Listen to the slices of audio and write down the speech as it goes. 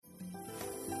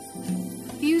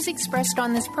Views expressed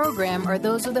on this program are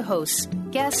those of the hosts,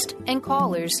 guests, and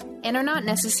callers, and are not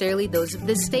necessarily those of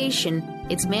this station,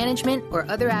 its management, or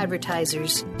other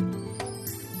advertisers.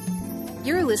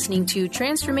 You're listening to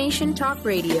Transformation Talk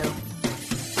Radio.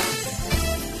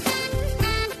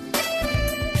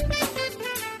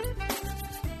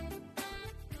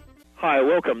 Hi,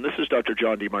 welcome. This is Dr.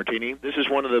 John DeMartini. This is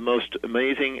one of the most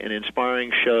amazing and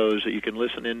inspiring shows that you can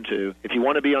listen into. If you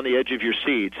want to be on the edge of your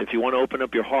seats, if you want to open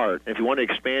up your heart, if you want to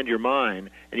expand your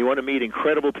mind, and you want to meet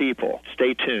incredible people,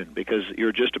 stay tuned because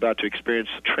you're just about to experience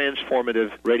a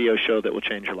transformative radio show that will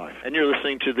change your life. And you're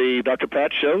listening to the Dr.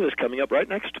 Pat Show that's coming up right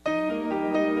next.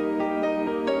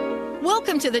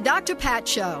 Welcome to the Dr. Pat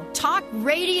Show. Talk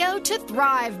radio to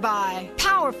thrive by.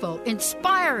 Powerful,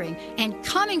 inspiring, and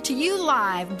coming to you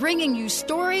live, bringing you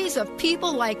stories of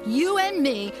people like you and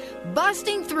me,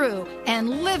 busting through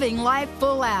and living life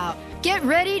full out. Get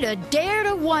ready to dare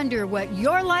to wonder what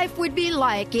your life would be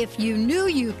like if you knew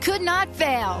you could not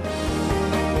fail.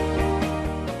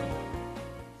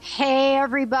 Hey,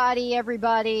 everybody,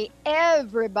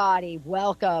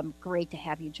 welcome. Great to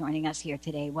have you joining us here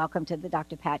today. Welcome to the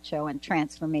Dr. Pat Show and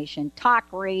Transformation Talk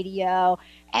Radio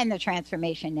and the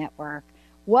Transformation Network.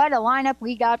 What a lineup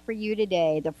we got for you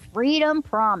today. The Freedom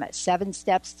Promise, 7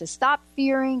 steps to stop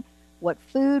fearing what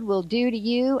food will do to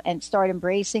you and start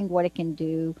embracing what it can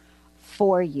do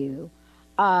for you.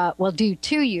 Do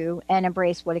to you and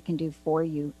embrace what it can do for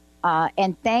you.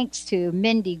 And thanks to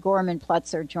Mindy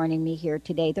Gorman-Plutzer joining me here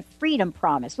today, the Freedom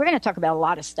Promise. We're going to talk about a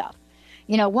lot of stuff.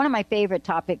 You know, one of my favorite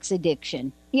topics,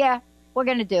 addiction. Yeah, we're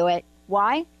going to do it.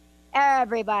 Why?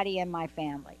 Everybody in my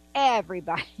family.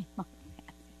 Everybody in my family.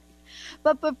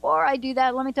 But before I do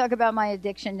that, let me talk about my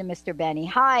addiction to Mr. Benny.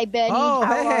 Hi, Benny. Oh,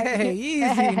 hey,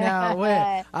 easy now.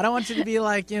 Wait, I don't want you to be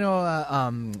like, you know, I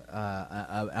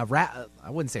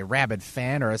wouldn't say rabid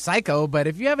fan or a psycho, but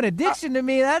if you have an addiction to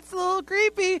me, that's a little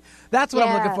creepy. That's what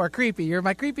I'm looking for, creepy. You're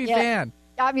my creepy fan.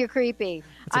 I'm your creepy.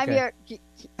 Okay.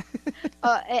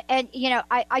 And, you know,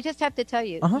 I just have to tell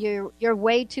you, you're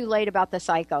way too late about the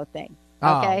psycho thing.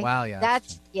 Okay? Oh, wow,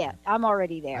 yeah. I'm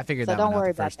already there. I figured so that don't one out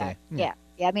worry the about first that. day. Yeah.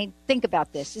 I mean, think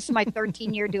about this. This is my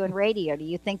 13th year doing radio. Do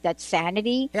you think that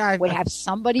sanity would have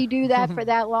somebody do that for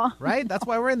that long? Right? That's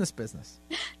why we're in this business.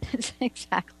 That's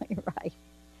exactly right.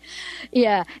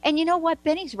 Yeah. And you know what?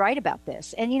 Benny's right about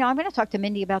this. And, you know, I'm going to talk to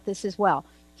Mindy about this as well.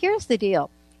 Here's the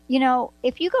deal. You know,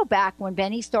 if you go back when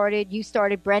Benny started, you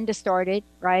started, Brenda started,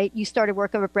 right? You started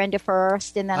working with Brenda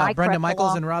first, and then I Brenda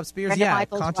Michaels and Rob Spears.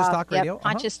 Conscious Talk Radio.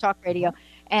 Conscious Talk Radio.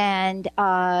 And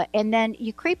then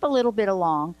you creep a little bit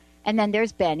along. And then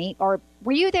there's Benny. Or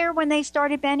were you there when they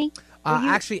started, Benny?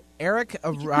 Actually, Eric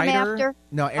Ryder.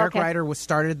 No, Eric Ryder was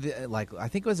started I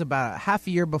think it was about half a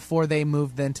year before they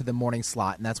moved into the morning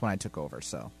slot, and that's when I took over.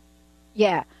 So,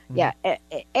 yeah.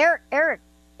 Eric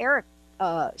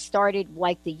started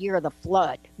like the year of the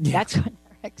flood. Yeah. That's when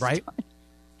Eric started.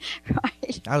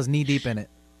 Right. I was knee deep in it.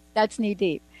 That's knee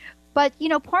deep. But, you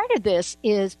know, part of this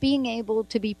is being able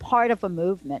to be part of a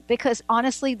movement, because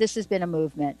honestly, this has been a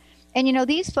movement. And, you know,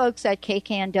 these folks at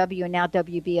KKNW and now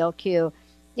WBLQ,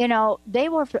 you know, they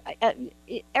were,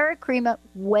 Eric Crema,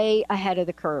 way ahead of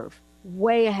the curve.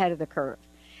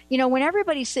 You know, when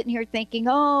everybody's sitting here thinking,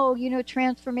 oh, you know,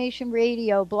 Transformation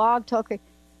Radio, Blog Talk,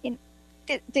 you know,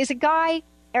 there's a guy,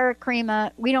 Eric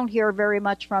Crema, we don't hear very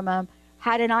much from him,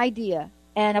 had an idea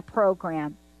and a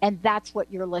program, and that's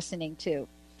what you're listening to.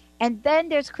 And then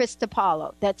there's Chris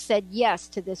DiPaolo that said yes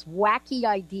to this wacky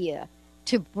idea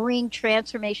to bring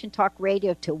Transformation Talk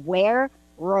Radio to where?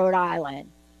 Rhode Island.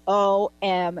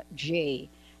 OMG.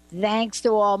 Thanks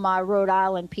to all my Rhode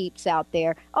Island peeps out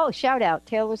there. Oh, shout out,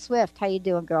 Taylor Swift. How you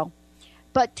doing, girl?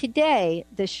 But today,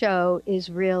 the show is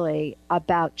really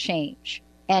about change.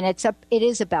 And it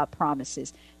is about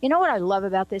promises. You know what I love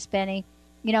about this, Benny?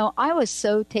 You know, I was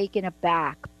so taken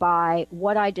aback by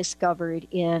what I discovered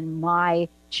in my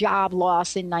job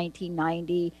loss in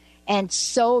 1990 and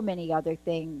so many other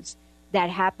things that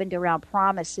happened around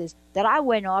promises that I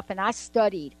went off and I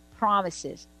studied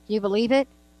promises. Do you believe it?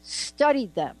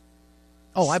 Studied them.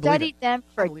 Oh, I believe it. Studied them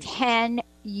for 10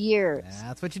 years.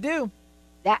 That's what you do.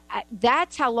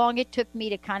 That's how long it took me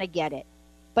to kind of get it.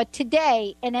 But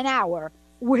today, in an hour,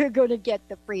 we're going to get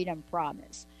the Freedom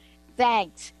Promise.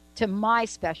 Thanks to my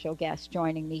special guest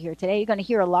joining me here today. You're going to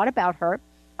hear a lot about her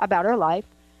life,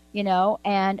 you know,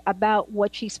 and about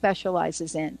what she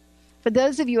specializes in. For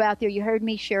those of you out there, you heard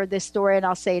me share this story, and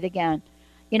I'll say it again.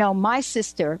 You know, my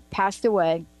sister passed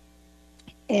away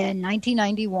in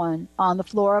 1991 on the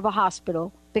floor of a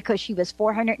hospital because she was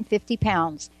 450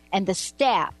 pounds, and the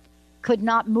staff could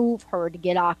not move her to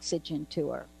get oxygen to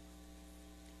her.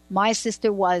 My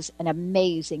sister was an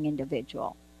amazing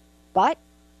individual, but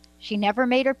she never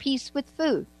made her peace with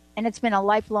food, and it's been a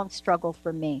lifelong struggle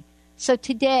for me. So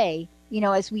today,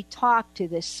 as we talk to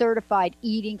this certified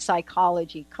eating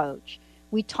psychology coach,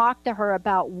 we talk to her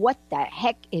about what the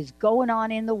heck is going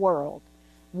on in the world,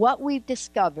 what we've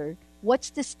discovered, what's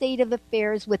the state of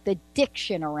affairs with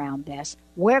addiction around this.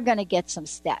 We're going to get some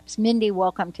steps. Mindy,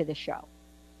 welcome to the show.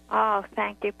 Oh,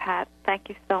 thank you, Pat. Thank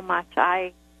you so much.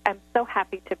 I am so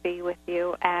happy to be with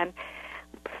you and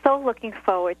so looking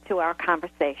forward to our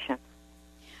conversation.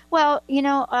 Well,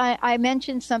 I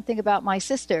mentioned something about my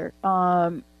sister,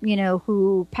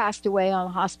 who passed away on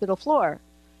the hospital floor.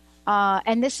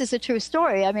 And this is a true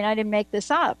story. I mean, I didn't make this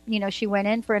up. She went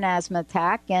in for an asthma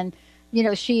attack, and,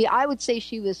 I would say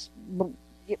she was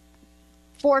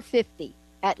 450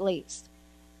 at least.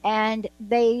 And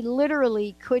they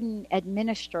literally couldn't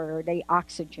administer the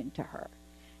oxygen to her.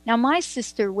 Now, my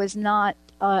sister was not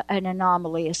an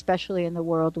anomaly, especially in the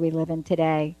world we live in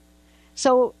today.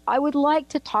 So I would like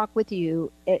to talk with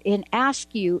you and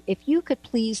ask you if you could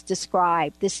please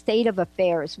describe the state of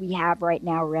affairs we have right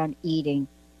now around eating.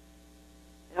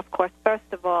 Of course, first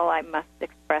of all, I must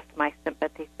express my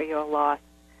sympathy for your loss.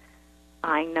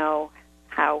 I know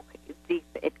how deep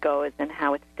it goes and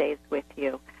how it stays with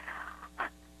you.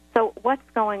 So what's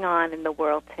going on in the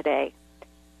world today?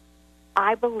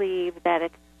 I believe that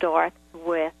it starts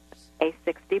with a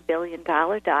 $60 billion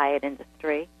diet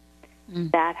industry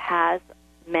that has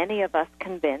many of us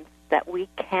convinced that we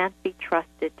can't be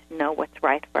trusted to know what's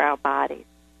right for our bodies.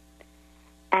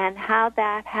 And how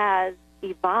that has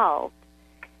evolved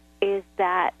is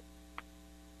that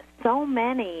so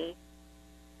many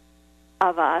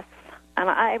of us, and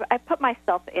I put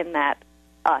myself in that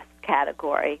us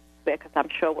category because I'm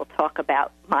sure we'll talk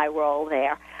about my role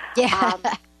there. Yeah.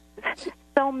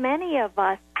 So many of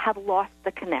us have lost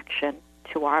the connection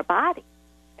to our body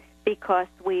because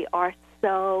we are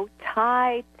so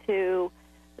tied to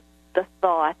the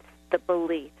thoughts, the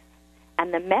beliefs,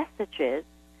 and the messages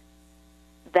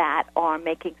that are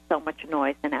making so much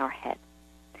noise in our heads.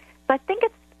 So I think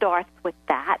it starts with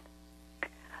that,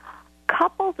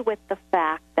 coupled with the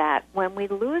fact that when we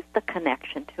lose the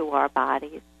connection to our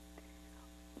bodies,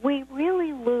 we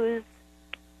really lose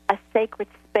a sacred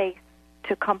space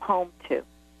to come home to.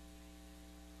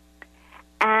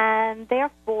 And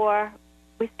therefore,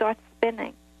 we start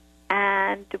spinning,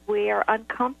 and we are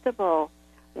uncomfortable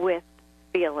with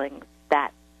feelings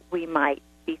that we might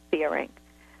be fearing.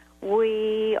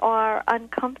 We are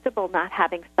uncomfortable not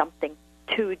having something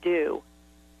to do,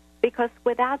 because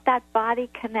without that body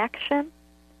connection,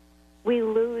 we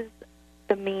lose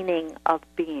the meaning of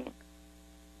being.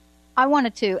 I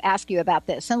wanted to ask you about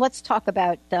this, and let's talk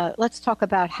about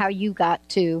how you got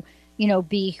to,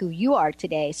 be who you are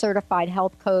today: certified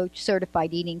health coach,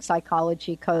 certified eating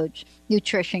psychology coach,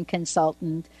 nutrition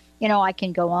consultant. I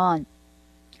can go on,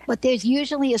 but there's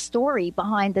usually a story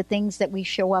behind the things that we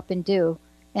show up and do,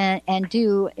 and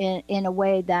do in a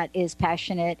way that is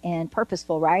passionate and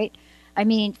purposeful, right? I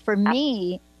mean, for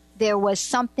me, there was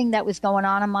something that was going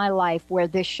on in my life where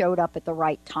this showed up at the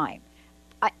right time.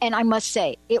 And I must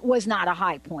say, it was not a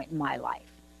high point in my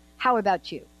life. How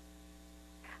about you?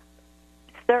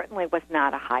 Certainly was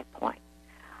not a high point.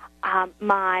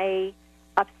 My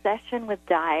obsession with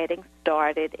dieting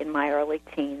started in my early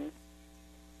teens.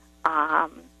 I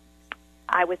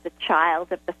was a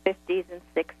child of the 50s and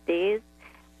 60s,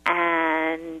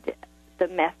 and the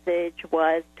message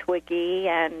was twiggy,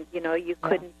 and, you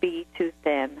couldn't be too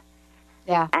thin.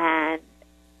 Yeah. And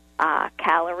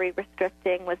calorie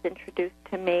restricting was introduced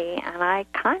to me, and I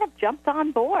kind of jumped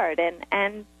on board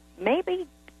and maybe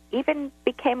even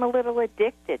became a little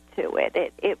addicted to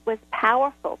it. It was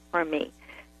powerful for me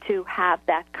to have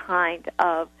that kind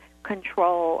of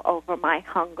control over my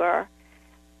hunger,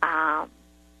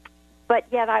 but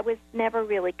yet I was never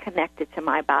really connected to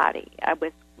my body. I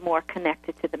was more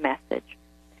connected to the message.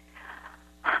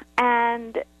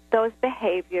 And those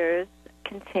behaviors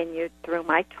continued through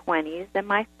my 20s and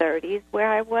my 30s, where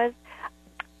I was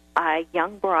a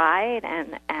young bride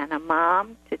and a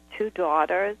mom to 2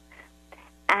 daughters,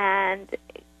 and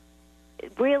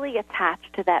really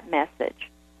attached to that message.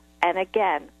 And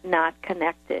again, not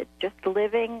connected, just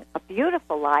living a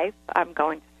beautiful life, I'm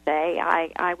going to say.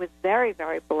 I was very,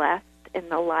 very blessed in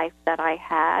the life that I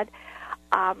had,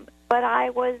 but I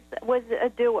was a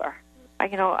doer.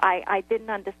 I didn't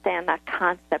understand that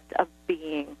concept of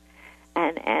being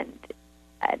and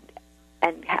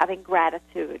having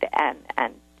gratitude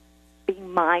and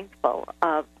being mindful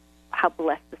of how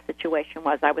blessed the situation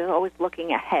was. I was always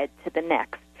looking ahead to the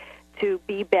next, to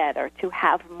be better, to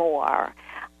have more,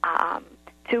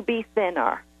 to be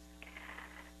thinner.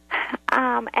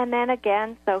 And then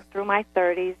again, so through my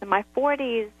 30s and my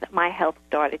 40s, my health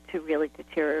started to really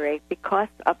deteriorate because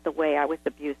of the way I was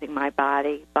abusing my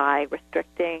body by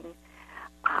restricting,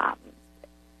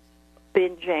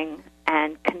 binging,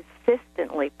 and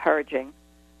consistently purging.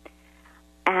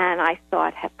 And I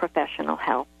sought professional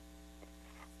help.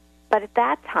 But at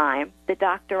that time, the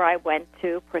doctor I went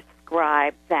to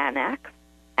prescribed Xanax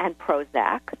and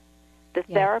Prozac. The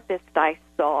therapist I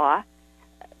saw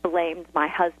blamed my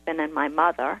husband and my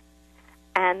mother.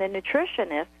 And the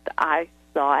nutritionist I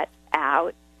sought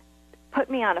out put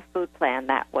me on a food plan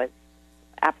that was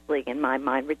absolutely, in my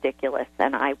mind, ridiculous,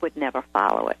 and I would never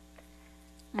follow it.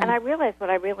 And I realized what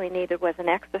I really needed was an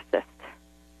exorcist.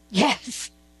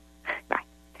 Yes. Right.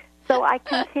 So I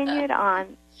continued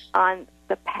on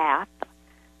the path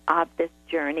of this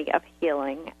journey of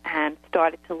healing and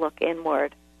started to look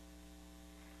inward.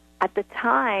 At the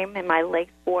time, in my late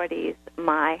 40s,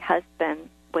 my husband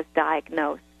was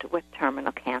diagnosed with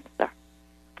terminal cancer.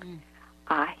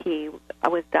 He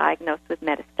was diagnosed with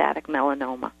metastatic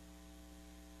melanoma.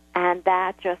 And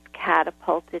that just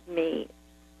catapulted me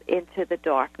into the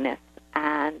darkness.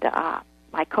 And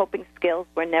my coping skills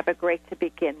were never great to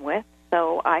begin with,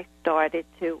 so I started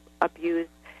to abuse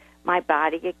my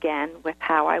body again with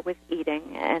how I was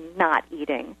eating and not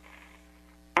eating.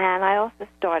 And I also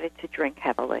started to drink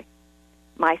heavily.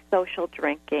 My social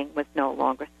drinking was no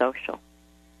longer social.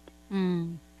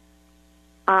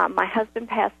 My husband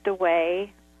passed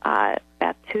away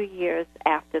about 2 years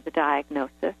after the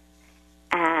diagnosis,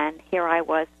 and here I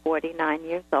was, 49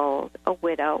 years old, a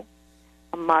widow,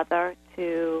 a mother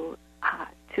to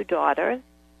 2 daughters,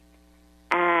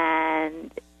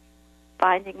 and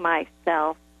finding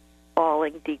myself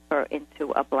falling deeper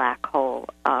into a black hole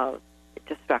of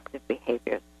destructive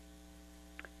behaviors.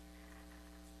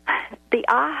 The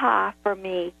aha for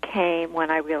me came when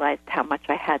I realized how much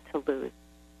I had to lose.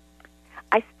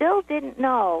 I still didn't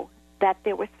know that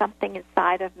there was something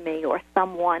inside of me or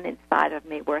someone inside of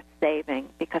me worth saving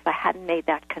because I hadn't made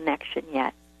that connection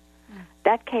yet.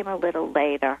 That came a little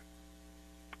later.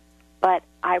 But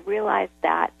I realized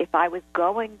that if I was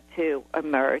going to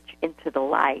emerge into the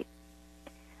light,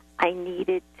 I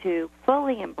needed to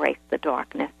fully embrace the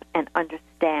darkness and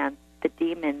understand the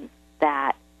demons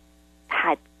that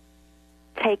had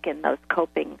taken those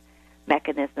coping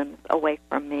mechanisms away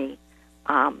from me,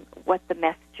 what the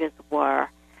messages were,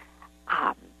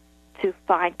 to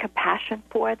find compassion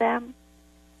for them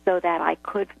so that I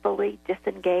could fully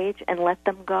disengage and let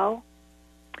them go.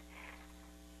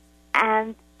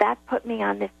 And that put me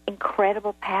on this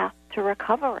incredible path to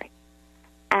recovery.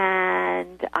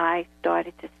 And I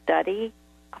started to study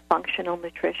functional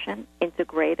nutrition,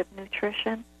 integrative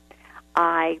nutrition.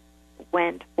 I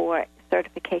went for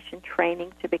certification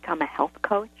training to become a health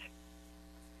coach.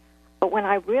 But when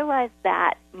I realized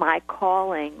that my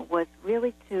calling was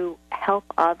really to help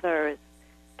others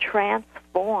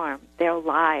transform their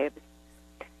lives,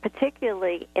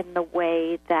 particularly in the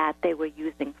way that they were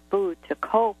using food to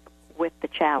cope with the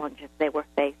challenges they were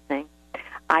facing,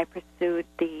 I pursued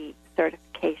the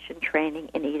certification training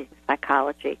in eating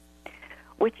psychology,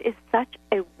 which is such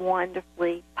a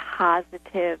wonderfully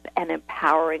positive and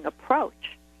empowering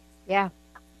approach. Yeah.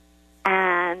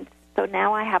 And so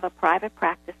now I have a private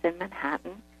practice in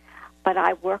Manhattan, but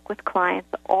I work with clients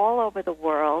all over the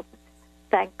world,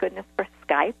 thank goodness for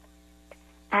Skype,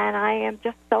 and I am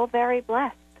just so very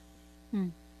blessed.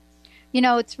 You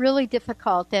know, it's really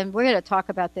difficult, and we're going to talk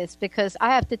about this because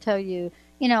I have to tell you,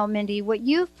 you know, Mindy, what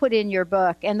you've put in your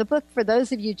book, and the book for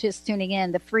those of you just tuning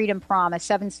in, The Freedom Promise,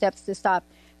 7 Steps to Stop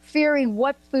Fearing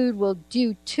What Food Will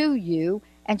Do to You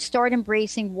and Start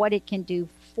Embracing What It Can Do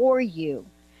for You.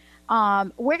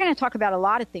 We're going to talk about a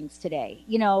lot of things today,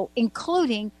 you know,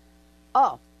 including,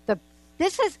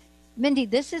 Mindy,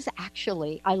 this is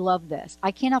actually, I love this.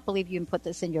 I cannot believe you put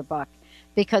this in your book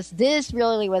because this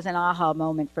really was an aha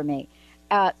moment for me.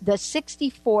 The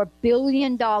 $64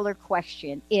 billion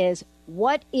question is,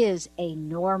 what is a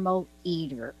normal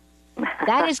eater?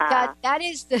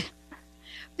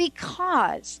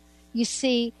 Because, you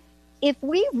see, if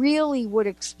we really would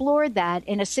explore that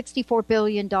in a $64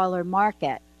 billion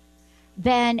market,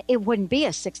 then it wouldn't be a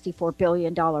 $64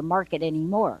 billion market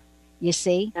anymore, you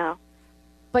see? No.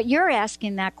 But you're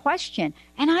asking that question.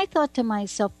 And I thought to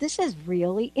myself, this is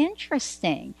really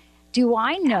interesting. Do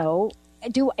I know,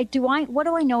 what do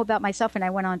I know about myself? And I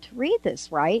went on to read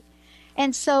this, right?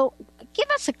 And so give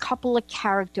us a couple of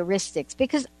characteristics,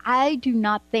 because I do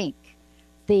not think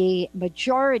the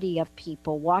majority of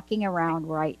people walking around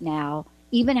right now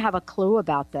even have a clue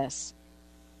about this.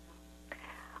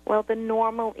 Well, the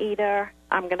normal eater,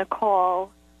 I'm going to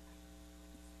call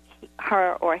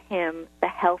her or him the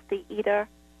healthy eater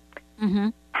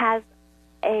has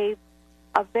a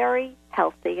very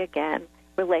healthy, again,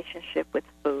 relationship with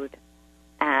food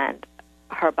and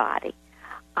her body.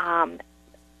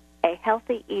 A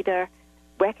healthy eater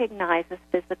recognizes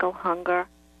physical hunger,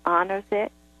 honors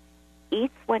it,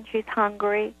 eats when she's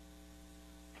hungry,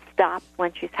 stops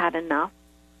when she's had enough.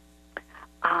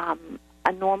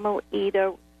 A normal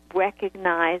eater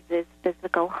recognizes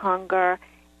physical hunger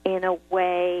in a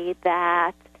way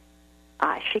that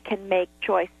she can make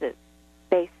choices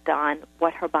based on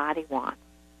what her body wants,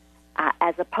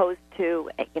 as opposed to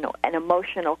an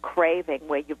emotional craving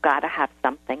where you've got to have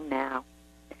something now.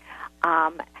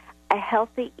 A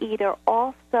healthy eater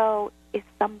also is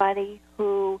somebody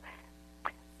who,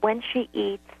 when she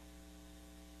eats,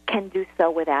 can do so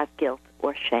without guilt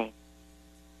or shame,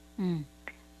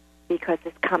 because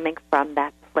it's coming from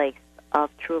that place of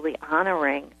truly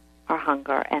honoring her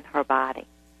hunger and her body.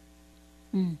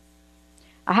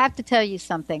 I have to tell you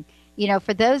something.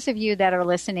 For those of you that are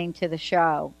listening to the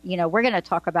show, we're going to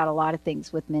talk about a lot of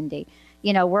things with Mindy.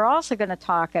 We're also going to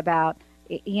talk about,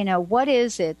 what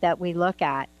is it that we look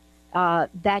at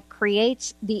that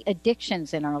creates the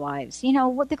addictions in our lives?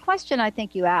 What the question I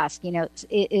think you ask,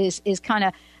 is kind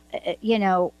of,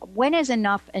 when is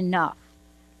enough enough?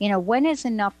 When is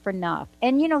enough enough?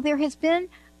 And, there has been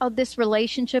this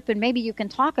relationship, and maybe you can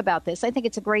talk about this. I think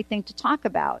it's a great thing to talk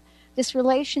about, this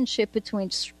relationship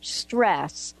between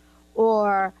stress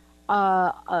or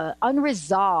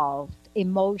unresolved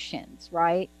emotions,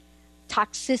 right?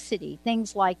 Toxicity,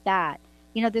 things like that.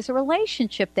 There's a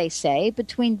relationship, they say,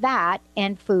 between that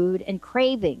and food and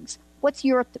cravings. What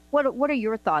are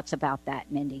your thoughts about that,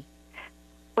 Mindy?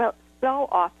 Well, so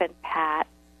often, Pat,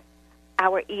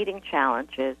 our eating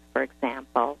challenges, for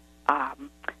example,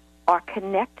 are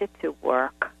connected to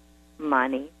work,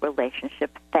 money,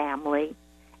 relationship, family,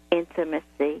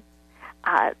 intimacy,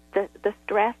 the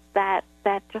stress that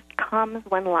just comes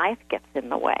when life gets in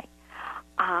the way.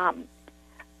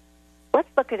 Let's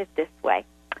look at it this way.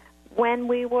 When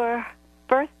we were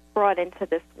first brought into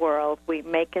this world, we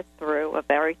make it through a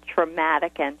very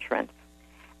traumatic entrance.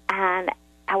 And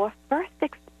our first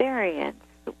experience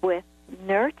with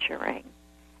nurturing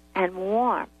and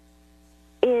warmth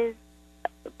is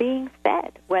being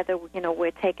fed, whether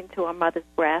we're taken to our mother's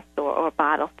breast or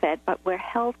bottle fed, but we're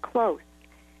held close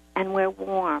and we're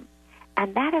warm.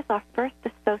 And that is our first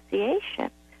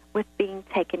association with being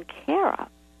taken care of.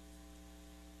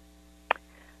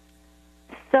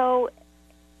 So,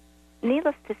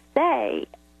 needless to say,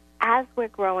 as we're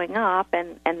growing up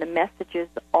and the messages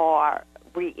are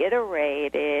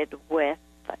reiterated with,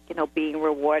 being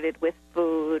rewarded with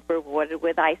food, rewarded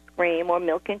with ice cream or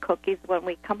milk and cookies when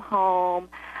we come home.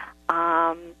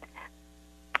 A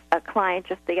client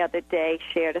just the other day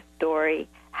shared a story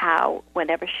how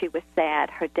whenever she was sad,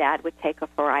 her dad would take her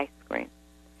for ice cream.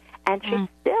 And she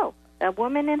still, a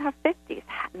woman in her 50s,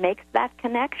 makes that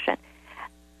connection.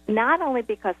 Not only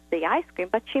because of the ice cream,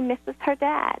 but she misses her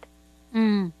dad.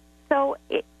 So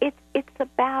it's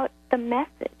about the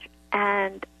message.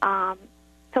 And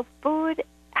so food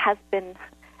has been,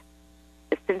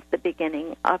 since the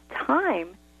beginning of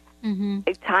time,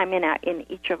 time in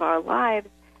each of our lives,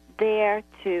 there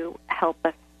to help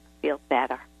us feel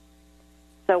better.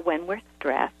 So when we're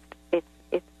stressed,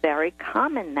 it's very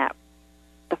common that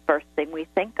the first thing we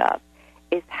think of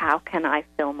is, how can I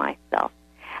fill myself?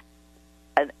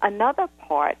 Another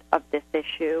part of this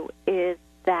issue is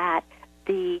that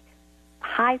the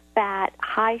high-fat,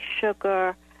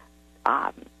 high-sugar,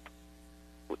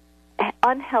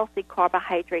 unhealthy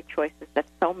carbohydrate choices that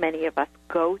so many of us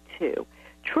go to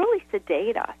truly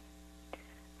sedate us.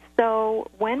 So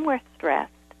when we're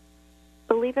stressed,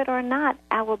 believe it or not,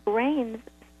 our brains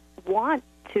want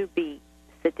to be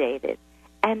sedated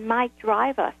and might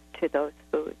drive us to those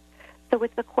foods. So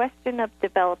it's a question of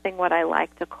developing what I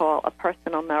like to call a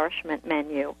personal nourishment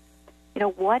menu.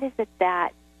 What is it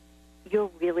that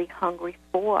you're really hungry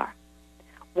for?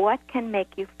 What can make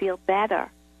you feel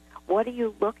better? What are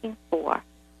you looking for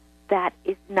that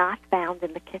is not found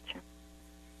in the kitchen?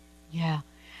 Yeah.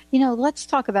 Let's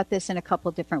talk about this in a couple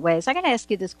of different ways. I'm going to ask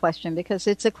you this question because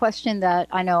it's a question that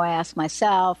I know I ask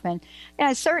myself, and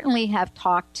I certainly have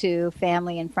talked to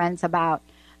family and friends about.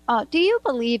 Do you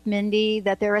believe, Mindy,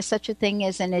 that there is such a thing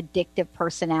as an addictive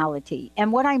personality?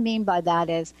 And what I mean by that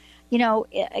is, in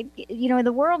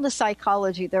the world of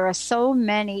psychology, there are so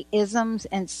many isms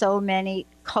and so many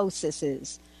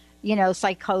cosises.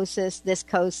 Psychosis, this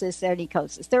cosis, any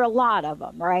cosis. There are a lot of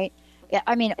them, right?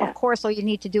 I mean, of course, all you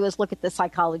need to do is look at the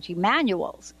psychology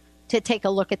manuals to take a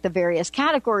look at the various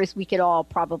categories. We could all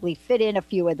probably fit in a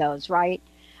few of those, right?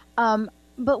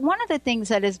 but one of the things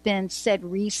that has been said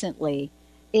recently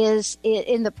is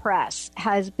in the press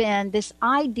has been this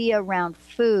idea around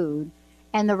food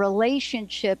and the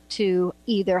relationship to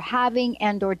either having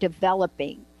and or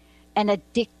developing an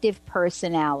addictive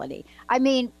personality. I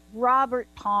mean, Robert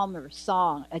Palmer's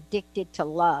song, Addicted to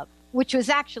Love, which was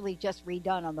actually just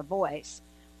redone on The Voice,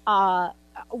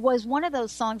 was one of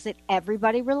those songs that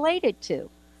everybody related to.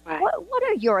 Right. What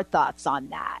are your thoughts on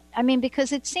that? I mean,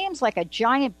 because it seems like a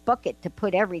giant bucket to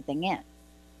put everything in.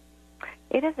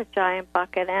 It is a giant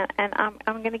bucket, and I'm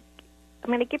going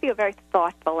to give you a very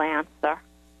thoughtful answer.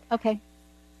 Okay.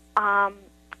 I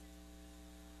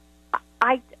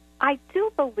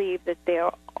do believe that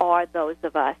there are those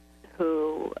of us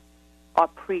who are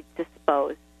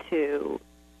predisposed to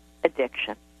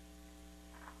addiction.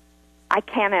 I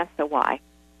can't answer why.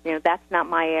 That's not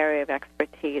my area of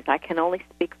expertise. I can only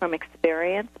speak from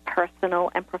experience,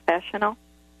 personal and professional.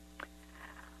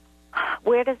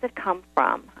 Where does it come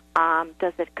from?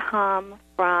 Does it come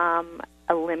from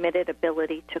a limited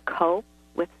ability to cope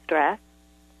with stress?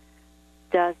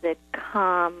 Does it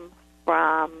come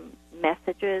from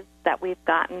messages that we've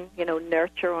gotten,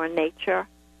 nurture or nature?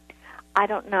 I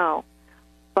don't know.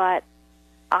 But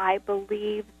I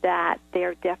believe that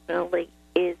there definitely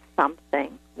is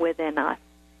something within us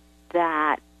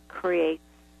that creates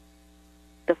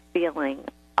the feeling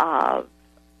of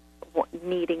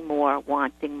needing more,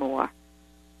 wanting more.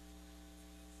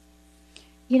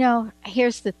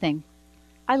 Here's the thing.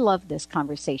 I love this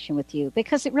conversation with you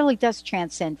because it really does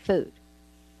transcend food.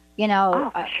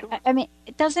 Sure. I mean,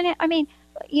 doesn't it? I mean,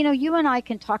 you and I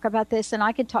can talk about this, and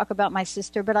I can talk about my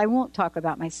sister, but I won't talk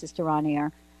about my sister on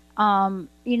air.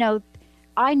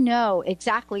 I know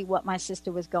exactly what my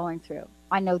sister was going through.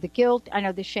 I know the guilt. I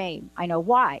know the shame. I know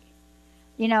why.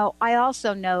 I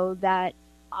also know that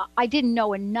I didn't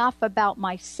know enough about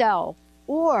myself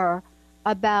or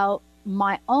about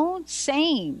my own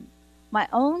same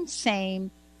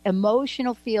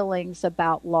emotional feelings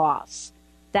about loss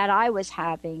that I was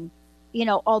having,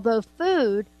 although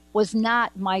food was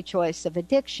not my choice of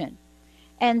addiction.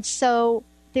 And so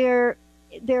there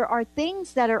are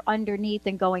things that are underneath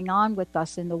and going on with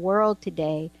us in the world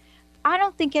today. I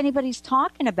don't think anybody's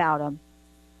talking about them.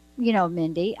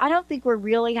 Mindy, I don't think we're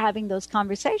really having those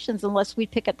conversations unless we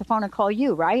pick up the phone and call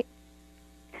you, right?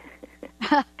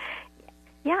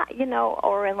 Yeah,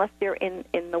 or unless you're in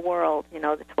the world, the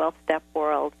 12-step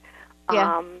world.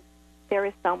 Yeah. There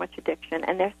is so much addiction,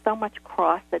 and there's so much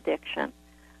cross-addiction.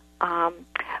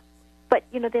 But,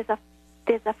 there's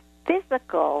a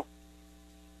physical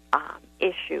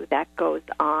issue that goes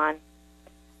on,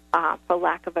 for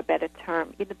lack of a better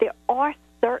term. There are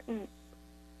certain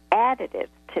additives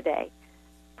today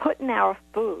put in our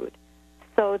food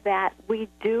so that we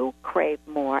do crave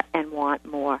more and want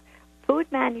more. Food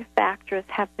manufacturers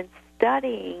have been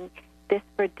studying this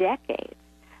for decades,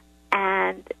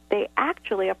 and they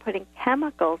actually are putting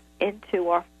chemicals into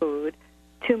our food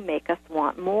to make us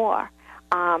want more.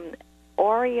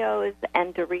 Oreos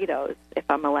and Doritos, if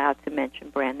I'm allowed to mention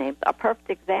brand names, are perfect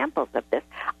examples of this.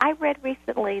 I read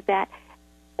recently that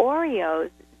Oreos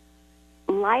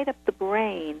light up the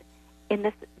brain in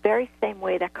this very same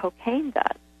way that cocaine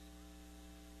does.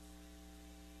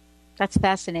 That's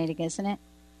fascinating, isn't it?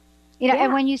 Yeah.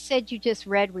 And when you said you just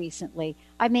read recently,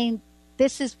 I mean,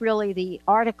 this is really the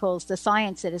articles, the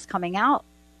science that is coming out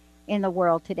in the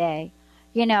world today.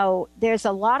 There's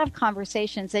a lot of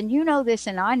conversations, and this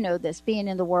and I know this, being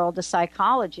in the world of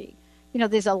psychology.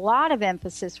 There's a lot of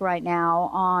emphasis right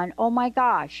now on, oh my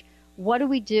gosh, what do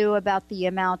we do about the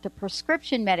amount of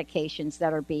prescription medications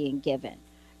that are being given?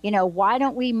 Why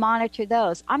don't we monitor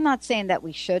those? I'm not saying that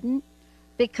we shouldn't,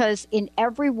 because in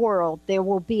every world there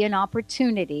will be an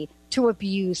opportunity to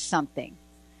abuse something.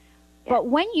 Yeah. But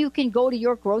when you can go to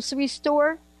your grocery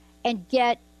store and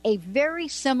get a very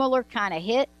similar kind of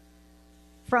hit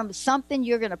from something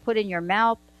you're going to put in your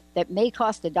mouth that may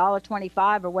cost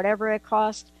 $1.25 or whatever it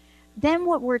costs, then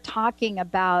what we're talking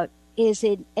about is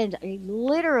a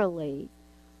literally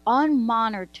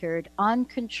unmonitored,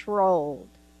 uncontrolled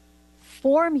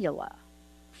formula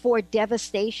for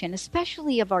devastation,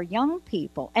 especially of our young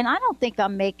people. And I don't think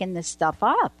I'm making this stuff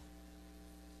up.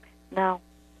 No,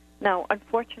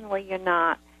 unfortunately you're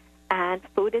not. And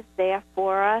food is there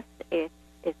for us. It's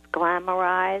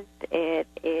glamorized. It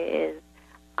is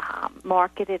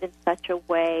marketed in such a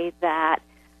way that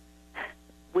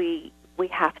we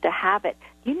have to have it.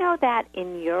 You know that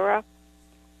in Europe,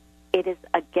 it is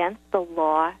against the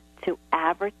law to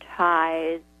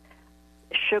advertise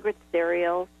sugared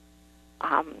cereals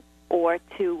or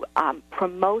to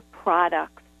promote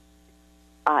products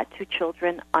to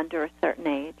children under a certain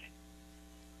age.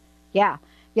 Yeah.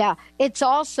 Yeah, it's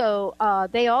also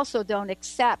they also don't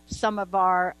accept some of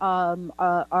our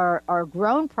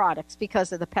grown products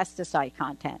because of the pesticide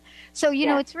content. So you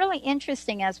know, it's really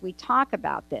interesting as we talk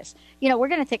about this. You know, we're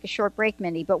going to take a short break,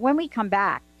 Mindy, but when we come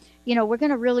back, you know, we're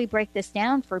going to really break this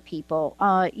down for people.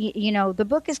 You know, the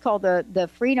book is called the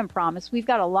Freedom Promise. We've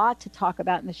got a lot to talk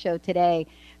about in the show today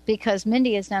because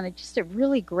Mindy has done just a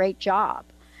really great job,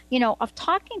 you know, of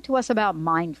talking to us about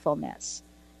mindfulness.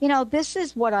 You know, this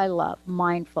is what I love,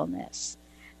 mindfulness.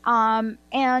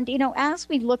 And, you know, as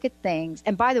we look at things,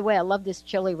 and by the way, I love this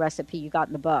chili recipe you got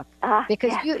in the book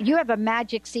because you have a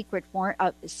magic secret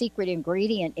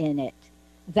ingredient in it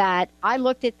that I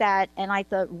looked at that and I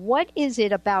thought, what is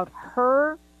it about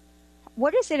her?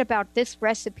 What is it about this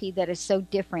recipe that is so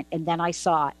different? And then I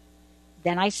saw it.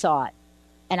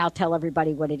 And I'll tell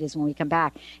everybody what it is when we come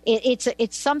back.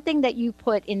 It's something that you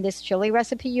put in this chili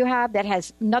recipe you have that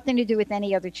has nothing to do with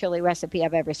any other chili recipe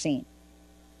I've ever seen.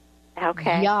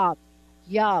 Okay.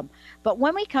 Yum. But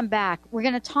when we come back, we're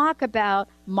going to talk about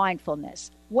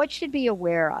mindfulness. What should be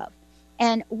aware of?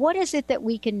 And what is it that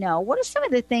we can know? What are some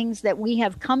of the things that we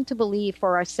have come to believe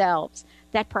for ourselves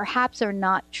that perhaps are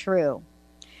not true?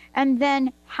 And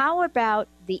then how about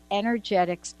the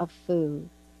energetics of food?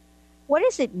 What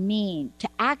does it mean to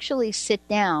actually sit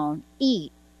down,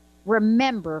 eat,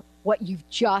 remember what you've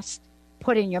just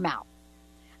put in your mouth?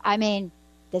 I mean,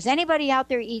 does anybody out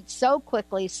there eat so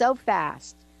quickly, so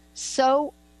fast,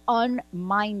 so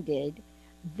unminded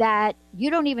that you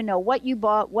don't even know what you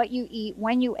bought, what you eat,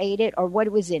 when you ate it, or what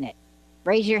was in it?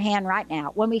 Raise your hand right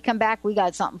now. When we come back, we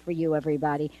got something for you,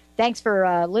 everybody. Thanks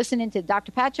for listening to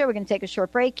Dr. Pat Show. We're going to take a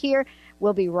short break here.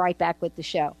 We'll be right back with the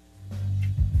show.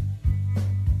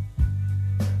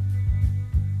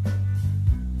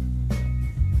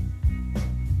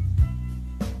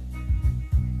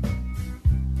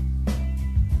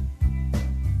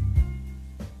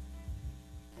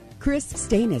 Chris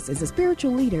Stanis is a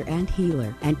spiritual leader and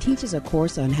healer and teaches a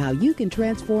course on how you can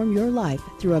transform your life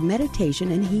through a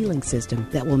meditation and healing system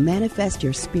that will manifest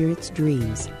your spirit's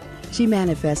dreams. She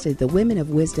manifested the Women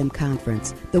of Wisdom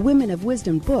Conference, the Women of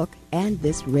Wisdom book, and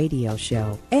this radio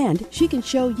show. And she can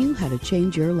show you how to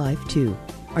change your life too.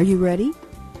 Are you ready?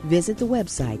 Visit the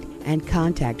website and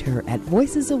contact her at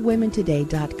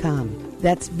voicesofwomentoday.com.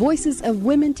 That's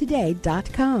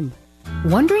voicesofwomentoday.com.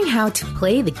 Wondering how to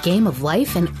play the game of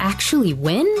life and actually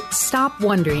win? Stop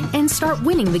wondering and start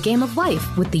winning the game of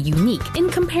life with the unique,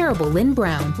 incomparable Lynn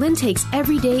Brown. Lynn takes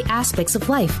everyday aspects of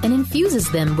life and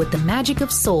infuses them with the magic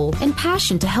of soul and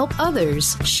passion to help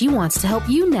others. She wants to help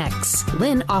you next.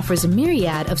 Lynn offers a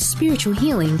myriad of spiritual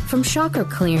healing, from chakra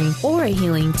clearing, aura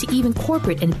healing, to even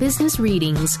corporate and business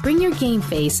readings. Bring your game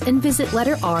face and visit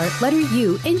letter R, letter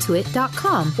U,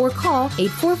 intuit.com or call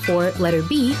 844 letter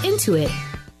B, Intuit.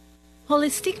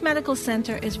 Holistic Medical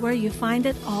Center is where you find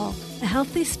it all. A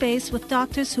healthy space with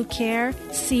doctors who care,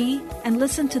 see, and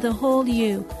listen to the whole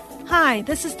you. Hi,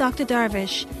 this is Dr.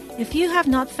 Darvish. If you have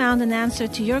not found an answer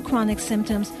to your chronic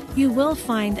symptoms, you will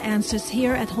find answers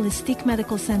here at Holistic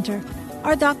Medical Center.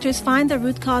 Our doctors find the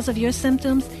root cause of your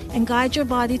symptoms and guide your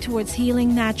body towards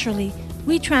healing naturally.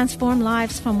 We transform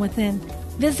lives from within.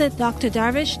 Visit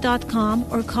drdarvish.com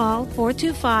or call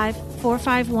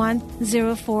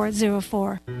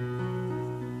 425-451-0404.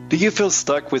 Do you feel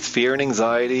stuck with fear and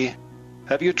anxiety?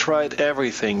 Have you tried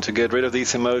everything to get rid of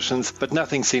these emotions, but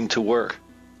nothing seemed to work?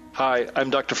 Hi, I'm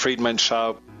Dr. Friedman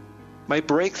Schaub. My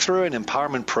Breakthrough and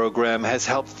Empowerment program has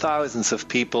helped thousands of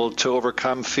people to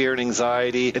overcome fear and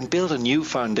anxiety and build a new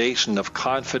foundation of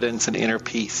confidence and inner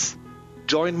peace.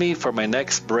 Join me for my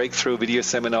next Breakthrough video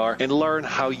seminar and learn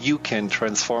how you can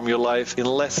transform your life in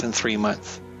less than 3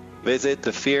 months. Visit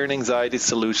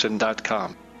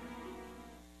thefearandanxietysolution.com.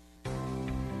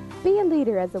 Be a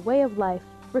leader as a way of life.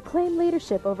 Reclaim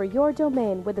leadership over your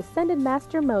domain with Ascended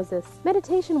Master Moses.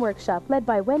 Meditation workshop led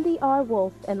by Wendy R.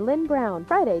 Wolf and Lynn Brown.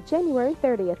 Friday, January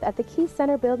 30th at the Key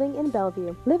Center building in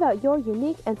Bellevue. Live out your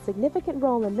unique and significant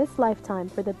role in this lifetime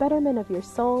for the betterment of your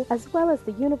soul as well as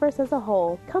the universe as a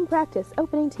whole. Come practice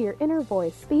opening to your inner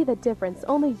voice. Be the difference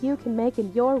only you can make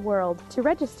in your world. To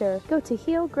register, go to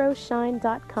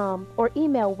healgrowshine.com or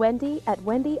email Wendy at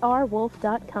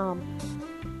wendyrwolf.com.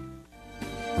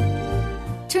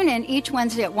 Tune in each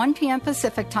Wednesday at 1 p.m.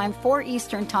 Pacific Time, 4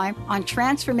 Eastern Time on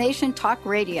Transformation Talk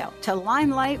Radio to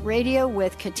Limelight Radio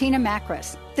with Katina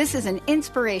Makris. This is an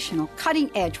inspirational,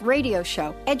 cutting-edge radio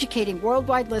show educating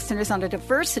worldwide listeners on a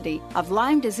diversity of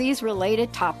Lyme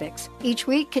disease-related topics. Each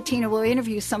week, Katina will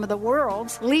interview some of the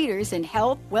world's leaders in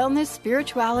health, wellness,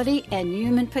 spirituality, and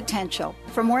human potential.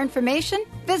 For more information,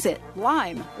 visit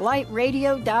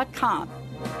limelightradio.com.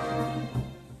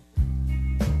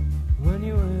 When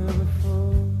you were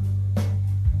before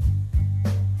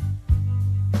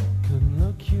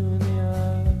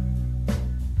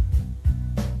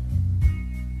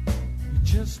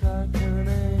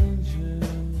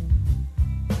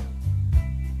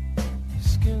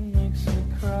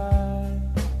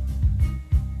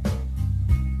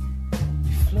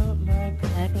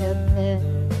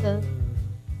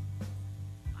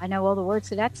I know all the words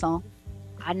to that song.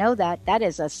 I know that. That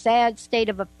is a sad state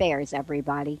of affairs,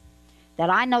 everybody. That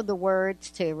I know the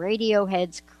words to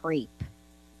Radiohead's Creep.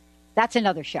 That's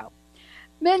another show.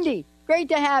 Mindy, great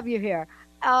to have you here.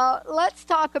 Let's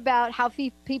talk about how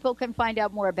people can find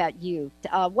out more about you.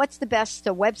 What's the best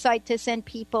website to send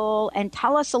people? And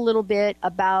tell us a little bit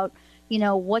about,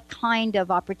 what kind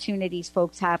of opportunities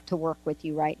folks have to work with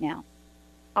you right now.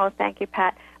 Oh, thank you,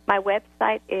 Pat. My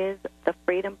website is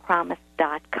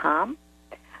thefreedompromise.com.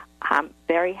 I'm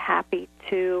very happy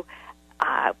to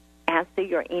answer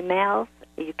your emails.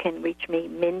 You can reach me,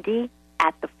 Mindy,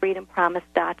 at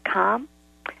thefreedompromise.com.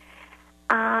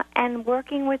 And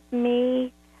working with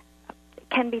me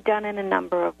can be done in a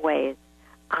number of ways.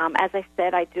 As I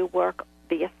said, I do work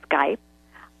via Skype.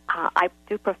 I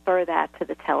do prefer that to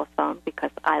the telephone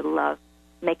because I love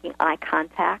making eye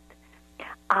contact.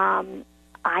 I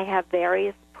have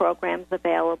various programs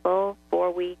available,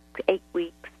 4 weeks, 8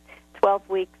 weeks, 12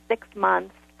 weeks, 6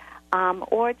 months,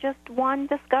 or just one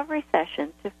discovery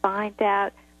session to find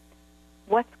out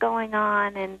what's going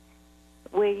on and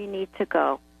where you need to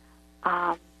go.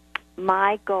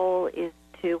 My goal is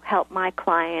to help my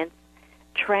clients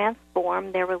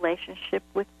transform their relationship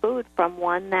with food from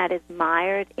one that is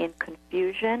mired in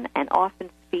confusion and often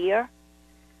fear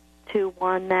to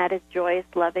one that is joyous,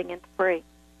 loving, and free.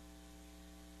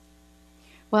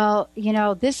 Well,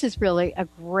 this is really a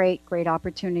great, great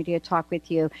opportunity to talk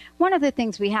with you. One of the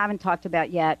things we haven't talked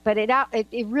about yet, but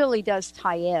it really does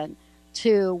tie in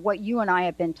to what you and I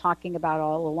have been talking about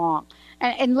all along.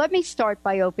 And let me start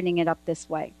by opening it up this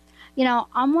way.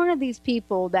 I'm one of these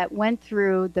people that went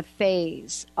through the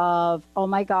phase of, oh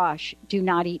my gosh, do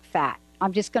not eat fat.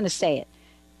 I'm just going to say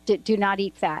it. Do not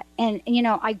eat fat. And,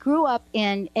 I grew up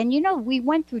and we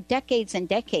went through decades and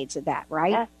decades of that,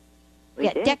 right? Yes, we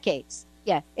did. Decades.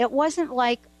 Yeah. It wasn't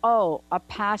like, a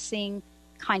passing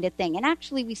kind of thing. And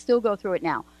actually, we still go through it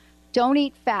now. Don't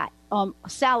eat fat.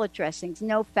 Salad dressings,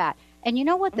 no fat. And you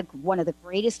know what one of the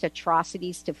greatest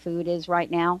atrocities to food is right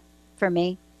now for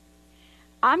me?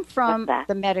 I'm from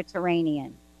the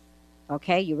Mediterranean.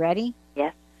 Okay, you ready?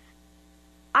 Yes.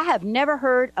 I have never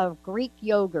heard of Greek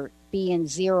yogurt being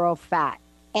 0 fat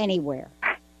anywhere.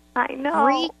 I know.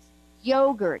 Greek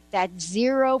yogurt, that's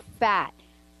 0 fat.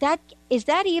 Is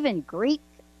that even Greek,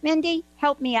 Mindy?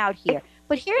 Help me out here.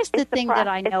 But here's the thing that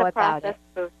I know about it.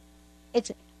 Food.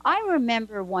 I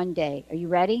remember one day, are you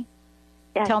ready?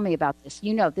 Yes. Tell me about this.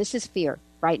 This is fear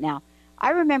right now. I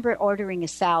remember ordering a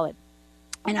salad.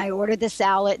 And I ordered the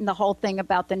salad and the whole thing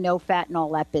about the no fat and all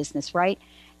that business, right?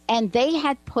 And they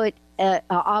had put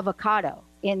avocado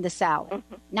in the salad.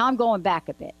 Mm-hmm. Now I'm going back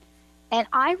a bit. And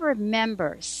I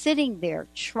remember sitting there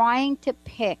trying to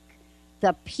pick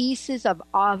the pieces of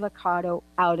avocado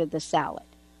out of the salad.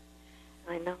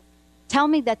 I know. Tell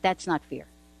me that that's not fear.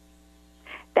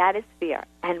 That is fear.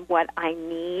 And what I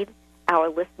need our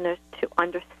listeners to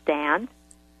understand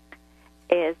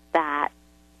is that,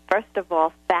 first of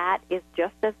all, fat is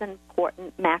just as an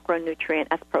important macronutrient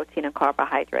as protein and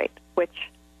carbohydrate, which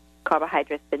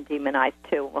carbohydrate's been demonized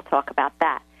too. We'll talk about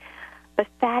that. But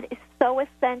fat is so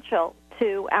essential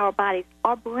to our bodies.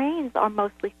 Our brains are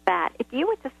mostly fat. If you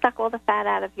were to suck all the fat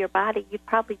out of your body, you'd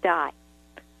probably die.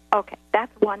 Okay,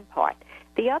 that's one part.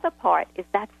 The other part is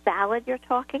that salad you're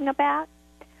talking about.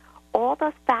 All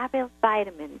those fabulous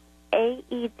vitamins, A,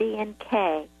 E, D, and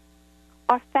K,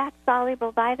 are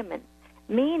fat-soluble vitamins,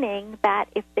 meaning that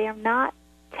if they're not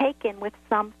taken with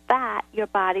some fat, your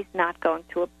body's not going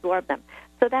to absorb them.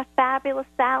 So that fabulous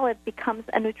salad becomes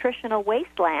a nutritional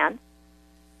wasteland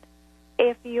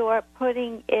if you're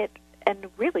putting it and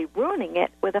really ruining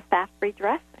it with a fat-free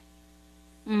dressing.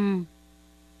 Mm.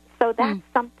 So that's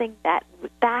something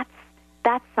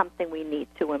that's something we need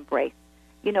to embrace.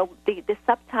 The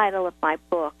subtitle of my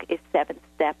book is 7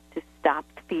 Steps to Stop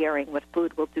Fearing What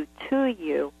Food Will Do to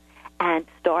You and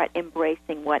start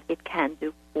embracing what it can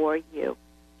do for you.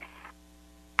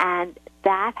 And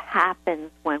that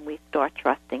happens when we start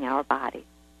trusting our bodies.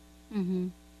 Mm-hmm.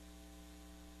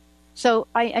 So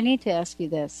I need to ask you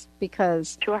this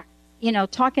because, sure,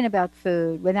 talking about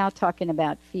food without talking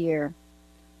about fear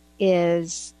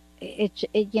is,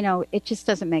 it just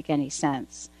doesn't make any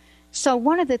sense. So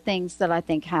one of the things that I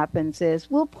think happens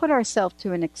is we'll put ourselves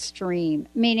to an extreme,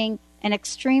 meaning an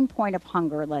extreme point of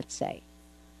hunger, let's say,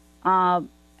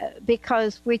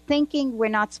 because we're thinking we're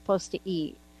not supposed to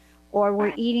eat, or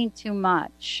we're eating too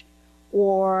much,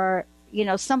 or,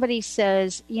 somebody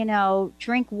says,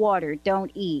 drink water,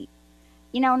 don't eat.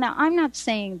 Now I'm not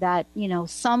saying that,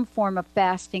 some form of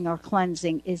fasting or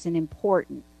cleansing isn't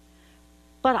important,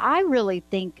 but I really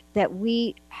think that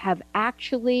we have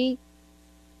actually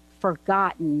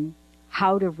forgotten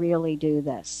how to really do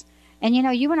this. And,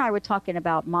 you and I were talking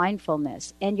about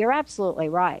mindfulness, and you're absolutely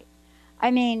right. I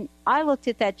mean, I looked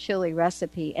at that chili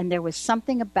recipe, and there was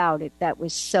something about it that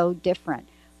was so different.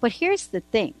 But here's the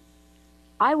thing.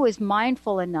 I was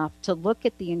mindful enough to look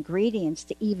at the ingredients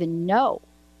to even know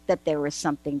that there was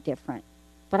something different.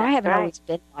 But I haven't always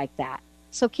been like that.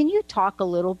 So can you talk a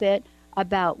little bit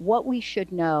about what we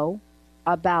should know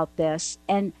about this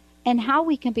and how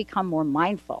we can become more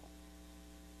mindful?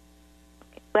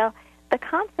 Well, the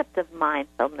concept of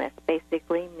mindfulness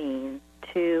basically means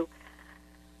to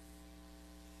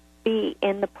be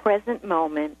in the present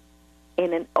moment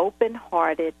in an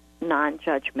open-hearted,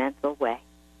 non-judgmental way.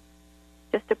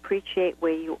 Just appreciate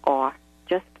where you are.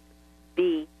 Just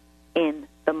be in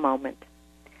the moment.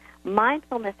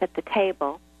 Mindfulness at the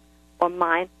table, or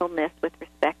mindfulness with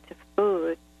respect to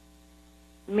food,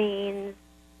 means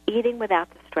eating without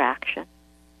distraction,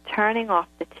 turning off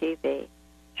the TV,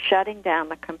 shutting down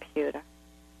the computer,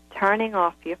 turning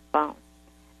off your phone,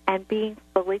 and being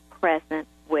fully present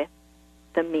with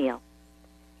the meal.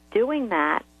 Doing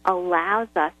that allows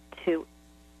us to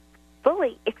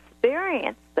fully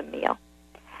experience the meal.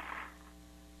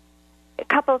 A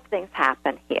couple of things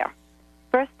happen here.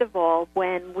 First of all,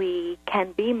 when we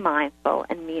can be mindful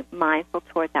and be mindful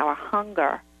towards our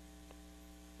hunger,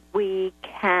 we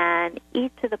can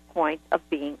eat to the point of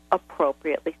being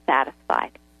appropriately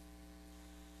satisfied.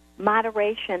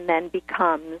 Moderation then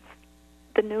becomes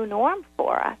the new norm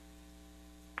for us.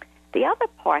 The other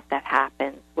part that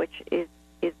happens, which is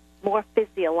more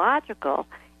physiological,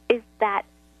 is that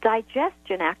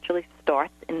digestion actually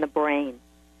starts in the brain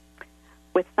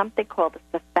with something called the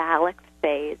cephalic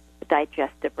phase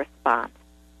digestive response.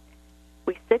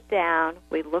 We sit down,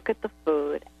 we look at the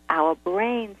food, our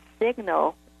brains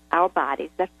signal our bodies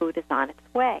that food is on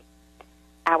its way.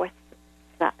 Our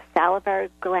salivary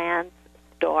glands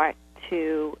start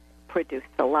to produce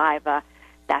saliva.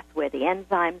 That's where the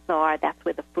enzymes are. That's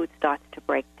where the food starts to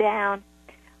break down.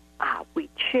 We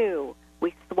chew,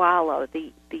 we swallow.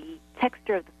 The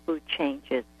texture of the food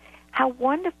changes. How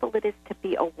wonderful it is to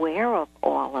be aware of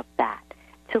all of that,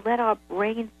 to let our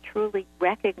brains truly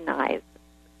recognize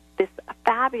this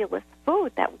fabulous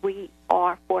food that we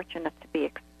are fortunate to be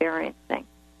experiencing.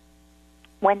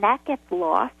 When that gets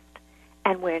lost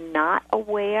and we're not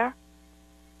aware,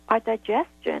 our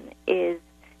digestion is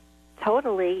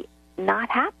totally not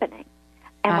happening.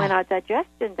 And when our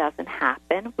digestion doesn't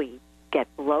happen, we get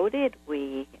bloated,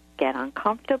 we get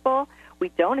uncomfortable, we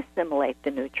don't assimilate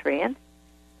the nutrients,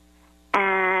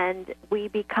 and we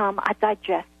become a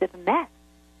digestive mess.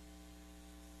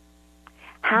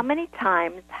 How many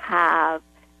times have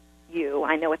you,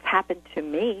 I know it's happened to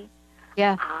me,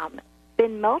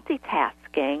 been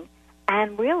multitasking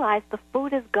and realized the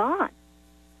food is gone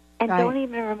and don't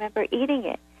even remember eating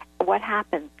it? What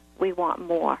happens? We want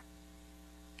more.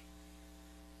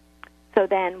 So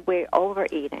then we're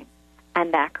overeating,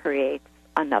 and that creates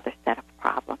another set of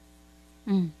problems.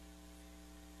 You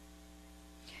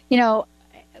know,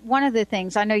 one of the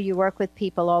things, I know you work with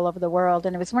people all over the world,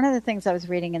 and it was one of the things I was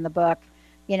reading in the book,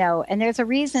 and there's a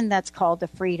reason that's called the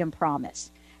Freedom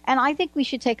Promise. And I think we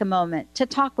should take a moment to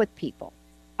talk with people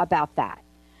about that.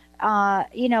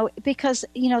 Because,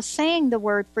 saying the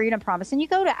word Freedom Promise, and you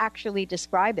go to actually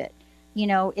describe it,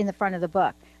 in the front of the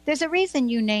book. There's a reason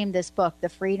you named this book The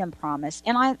Freedom Promise.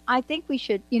 And I think we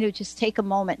should, just take a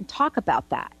moment and talk about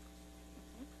that.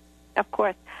 Of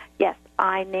course. Yes,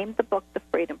 I named the book The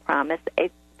Freedom Promise.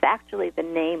 It's actually the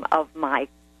name of my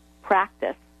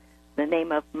practice. The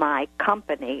name of my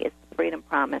company is Freedom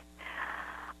Promise.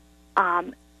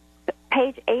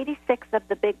 Page 86 of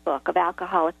the big book of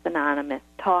Alcoholics Anonymous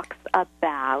talks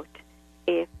about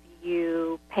if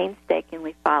you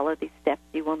painstakingly follow these steps,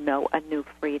 you will know a new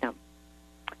freedom.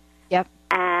 Yep.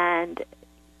 And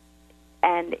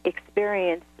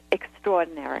experience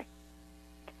extraordinary.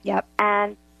 Yep.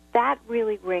 And that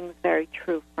really rings very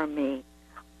true for me.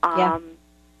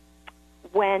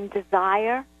 When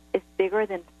desire is bigger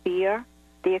than fear,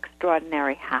 the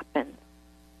extraordinary happens.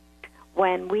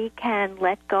 When we can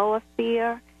let go of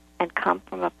fear and come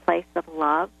from a place of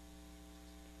love,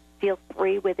 feel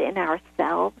free within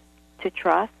ourselves to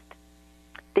trust,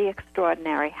 the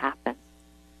extraordinary happens.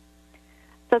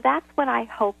 So that's what I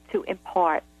hope to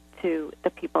impart to the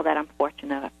people that I'm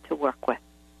fortunate enough to work with.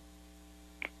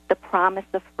 The promise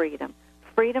of freedom.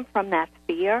 Freedom from that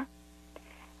fear,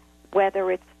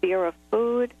 whether it's fear of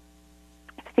food,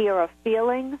 fear of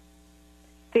feelings,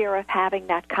 fear of having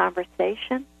that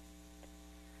conversation,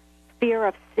 fear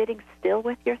of sitting still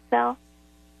with yourself.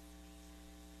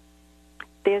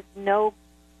 There's no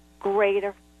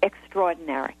greater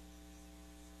extraordinary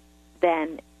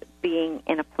than being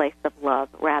in a place of love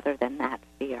rather than that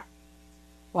fear.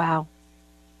 Wow.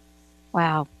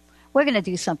 Wow. We're going to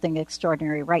do something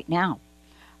extraordinary right now.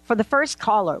 For the first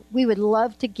caller, we would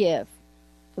love to give,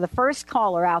 for the first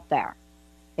caller out there,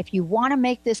 if you want to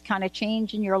make this kind of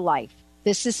change in your life,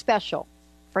 this is special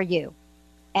for you.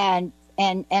 And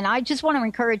I just want to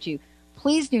encourage you,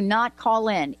 please do not call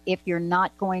in if you're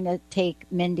not going to take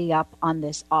Mindy up on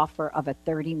this offer of a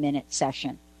 30-minute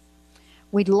session.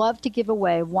 We'd love to give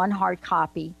away one hard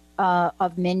copy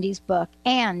of Mindy's book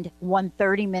and one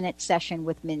 30-minute session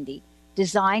with Mindy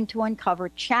designed to uncover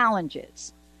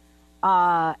challenges.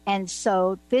 And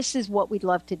so this is what we'd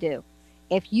love to do.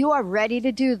 If you are ready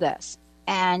to do this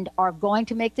and are going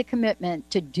to make the commitment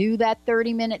to do that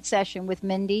 30-minute session with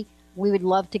Mindy, we would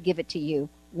love to give it to you.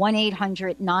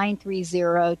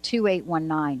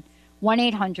 1-800-930-2819.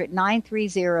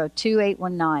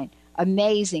 1-800-930-2819.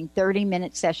 Amazing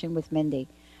 30-minute session with Mindy.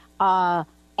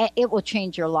 It will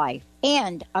change your life.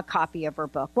 And a copy of her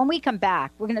book. When we come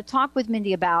back, we're going to talk with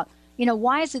Mindy about,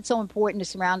 why is it so important to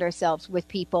surround ourselves with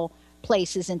people,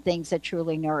 places, and things that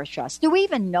truly nourish us? Do we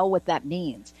even know what that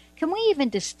means? Can we even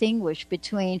distinguish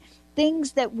between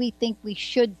things that we think we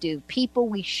should do, people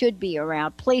we should be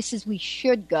around, places we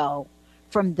should go,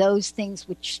 from those things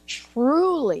which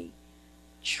truly,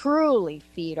 truly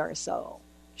feed our soul?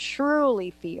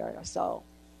 Truly feed our soul.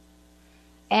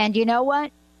 And you know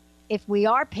what? If we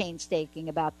are painstaking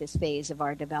about this phase of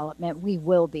our development, we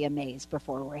will be amazed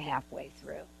before we're halfway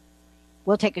through.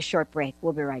 We'll take a short break.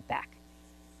 We'll be right back.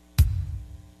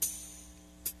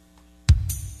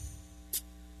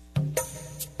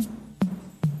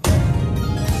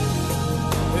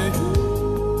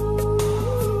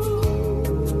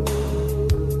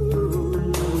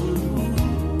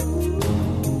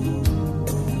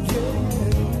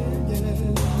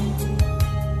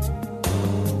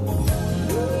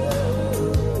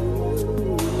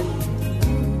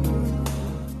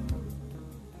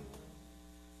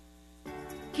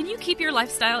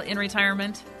 Lifestyle in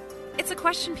retirement? It's a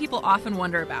question people often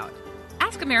wonder about.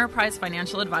 Ask Ameriprise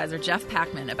financial advisor Jeff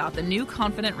Packman about the new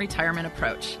Confident Retirement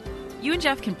Approach. You and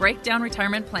Jeff can break down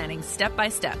retirement planning step by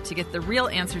step to get the real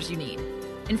answers you need.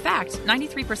 In fact,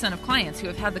 93% of clients who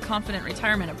have had the Confident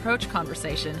Retirement Approach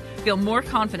conversation feel more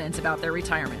confident about their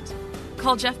retirement.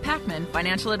 Call Jeff Packman,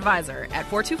 financial advisor, at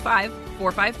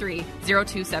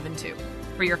 425-453-0272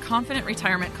 for your Confident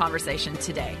Retirement conversation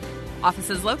today.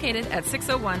 Office is located at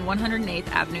 601 108th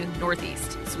Avenue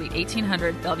Northeast, Suite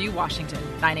 1800, Bellevue, Washington,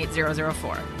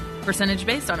 98004. Percentage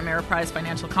based on Ameriprise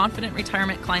Financial Confident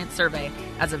Retirement Client Survey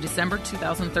as of December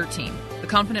 2013. The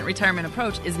Confident Retirement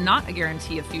Approach is not a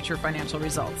guarantee of future financial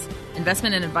results.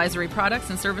 Investment and advisory products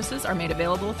and services are made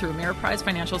available through Ameriprise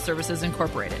Financial Services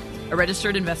Incorporated, a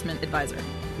registered investment advisor.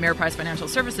 Ameriprise Financial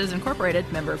Services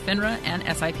Incorporated, member FINRA and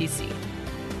SIPC.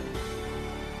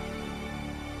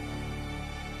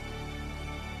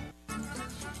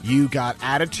 You got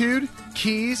attitude?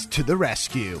 Keys to the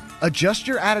rescue. Adjust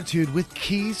your attitude with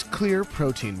Keys Clear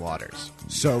Protein Waters.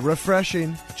 So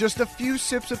refreshing. Just a few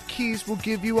sips of Keys will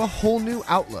give you a whole new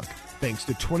outlook, thanks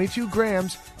to 22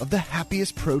 grams of the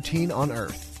happiest protein on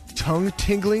earth.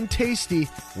 Tongue-tingling tasty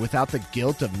without the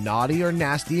guilt of naughty or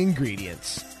nasty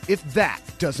ingredients. If that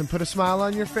doesn't put a smile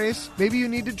on your face, maybe you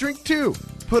need to drink too.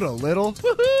 Put a little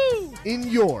in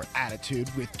your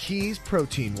attitude with Keys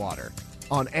Protein Water.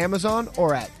 On Amazon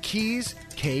or at Keys,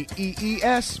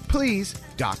 KEES,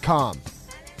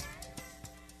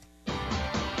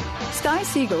 Sky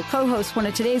Siegel co-hosts one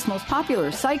of today's most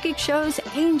popular psychic shows,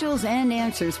 Angels and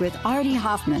Answers, with Artie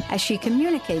Hoffman, as she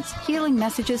communicates healing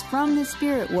messages from the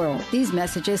spirit world. These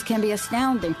messages can be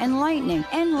astounding, enlightening,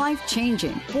 and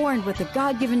life-changing. Born with the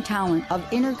God-given talent of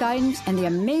inner guidance and the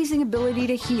amazing ability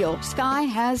to heal, Sky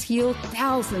has healed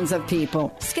thousands of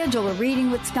people. Schedule a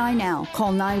reading with Sky now.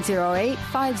 Call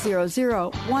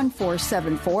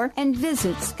 908-500-1474 and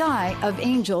visit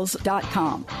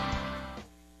skyofangels.com.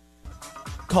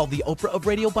 Called the Oprah of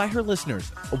Radio by her listeners.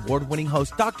 Award-winning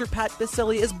host Dr. Pat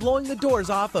Baccili is blowing the doors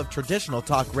off of traditional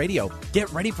talk radio.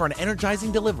 Get ready for an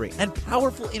energizing delivery and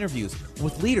powerful interviews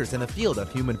with leaders in the field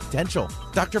of human potential.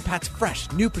 Dr. Pat's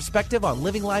fresh, new perspective on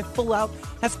living life full out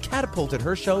has catapulted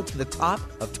her show to the top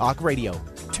of talk radio.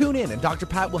 Tune in and Dr.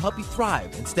 Pat will help you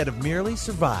thrive instead of merely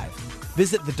survive.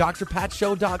 Visit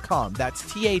thedrpatshow.com. That's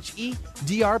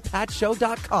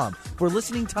THEDRPatshow.com for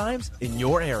listening times in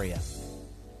your area.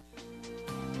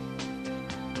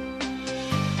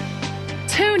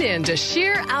 Tune in to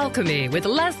Sheer Alchemy with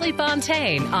Leslie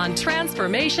Fontaine on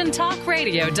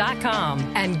TransformationTalkRadio.com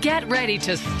and get ready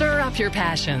to stir up your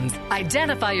passions,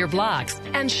 identify your blocks,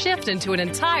 and shift into an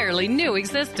entirely new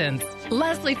existence.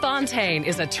 Leslie Fontaine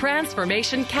is a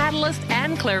transformation catalyst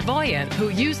and clairvoyant who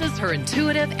uses her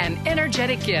intuitive and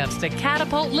energetic gifts to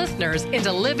catapult listeners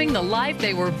into living the life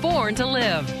they were born to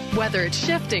live. Whether it's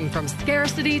shifting from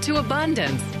scarcity to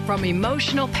abundance, from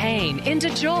emotional pain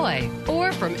into joy,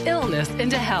 or from illness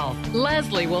into health,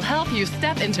 Leslie will help you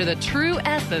step into the true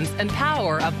essence and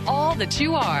power of all that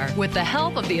you are with the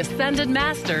help of the Ascended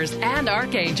Masters and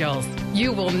Archangels.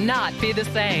 You will not be the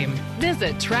same.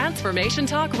 Visit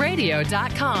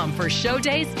TransformationTalkRadio.com for show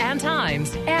dates and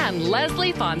times and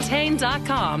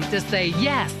LeslieFontaine.com to say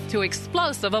yes to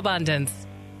explosive abundance.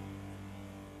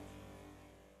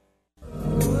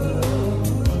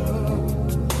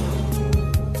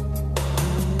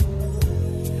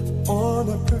 On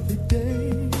a perfect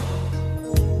day,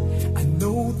 I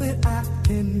know that I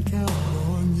can count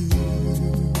on you.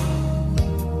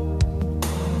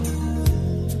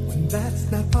 When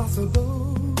that's not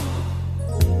possible,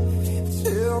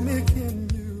 tell me, can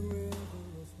you ever?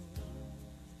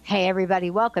 Hey, everybody,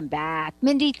 welcome back.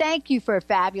 Mindy, thank you for a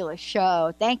fabulous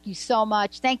show. Thank you so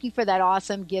much. Thank you for that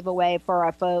awesome giveaway for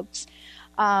our folks.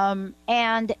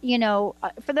 And, you know,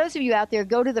 for those of you out there,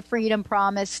 go to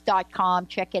thefreedompromise.com.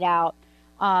 Check it out.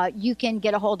 You can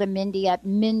get a hold of Mindy at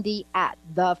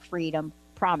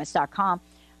thefreedompromise.com.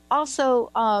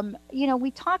 Also, you know, we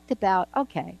talked about,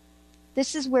 okay,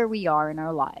 this is where we are in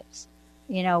our lives.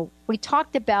 You know, we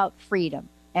talked about freedom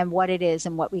and what it is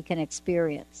and what we can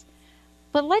experience.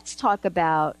 But let's talk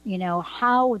about, you know,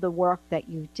 how the work that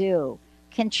you do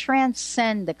can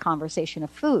transcend the conversation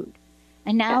of food.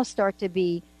 And now start to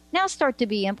be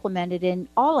implemented in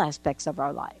all aspects of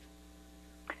our life.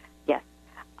 Yes.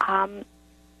 I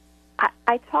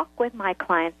talk with my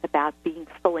clients about being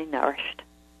fully nourished.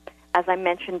 As I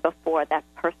mentioned before, that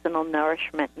personal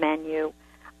nourishment menu,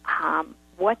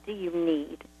 what do you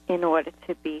need in order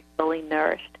to be fully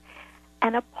nourished?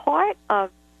 And a part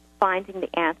of finding the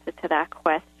answer to that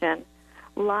question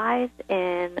lies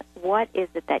in what is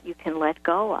it that you can let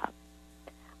go of.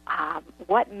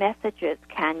 What messages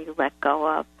can you let go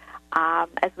of?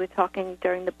 As we were talking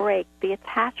during the break, the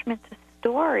attachment to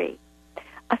story,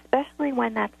 especially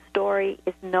when that story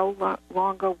is no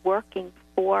longer working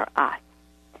for us.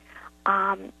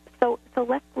 So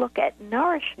let's look at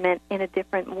nourishment in a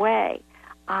different way.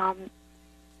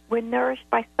 We're nourished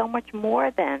by so much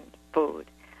more than food.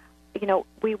 You know,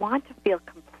 we want to feel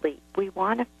complete. We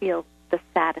want to feel the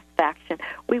satisfaction.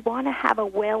 We want to have a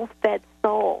well-fed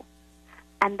soul.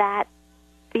 And that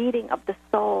feeding of the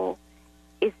soul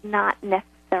is not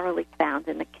necessarily found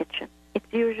in the kitchen.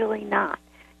 It's usually not.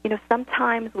 You know,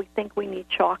 sometimes we think we need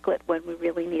chocolate when we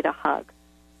really need a hug.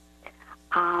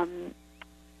 And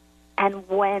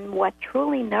when what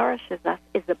truly nourishes us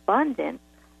is abundant,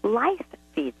 life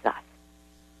feeds us.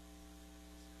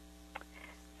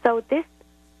 So this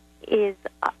is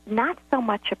not so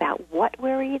much about what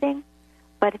we're eating,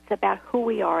 but it's about who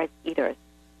we are as eaters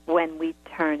when we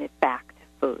turn it back to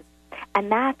food.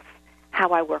 And that's how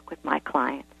I work with my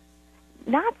clients.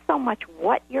 Not so much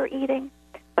what you're eating,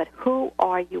 but who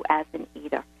are you as an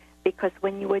eater? Because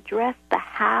when you address the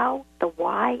how, the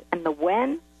why, and the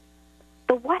when,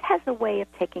 the what has a way of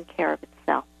taking care of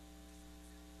itself.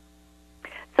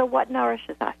 So what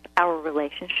nourishes us? Our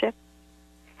relationships,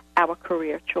 our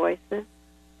career choices,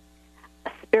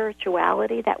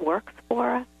 spirituality that works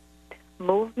for us,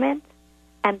 movement,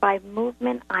 and by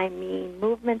movement I mean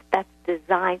movement that's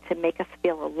designed to make us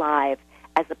feel alive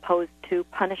as opposed to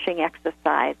punishing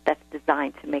exercise that's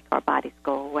designed to make our bodies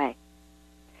go away.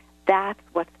 That's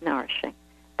what's nourishing.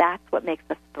 That's what makes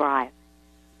us thrive.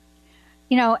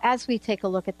 You know, as we take a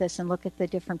look at this and look at the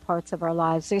different parts of our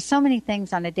lives, there's so many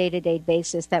things on a day-to-day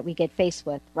basis that we get faced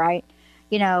with, right?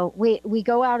 You know, we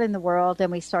go out in the world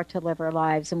and we start to live our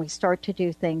lives and we start to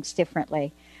do things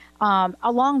differently.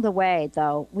 Along the way,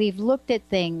 though, we've looked at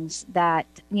things that,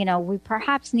 you know, we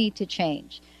perhaps need to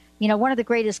change. You know, one of the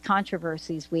greatest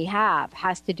controversies we have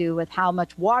has to do with how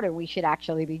much water we should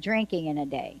actually be drinking in a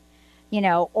day. You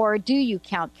know, or do you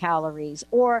count calories?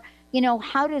 Or, you know,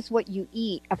 how does what you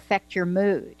eat affect your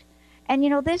mood? And, you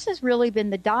know, this has really been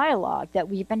the dialogue that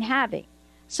we've been having.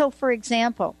 So, for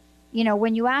example, you know,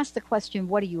 when you ask the question,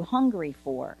 what are you hungry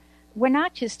for? We're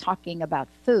not just talking about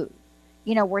food.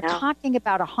 You know, we're talking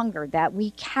about a hunger that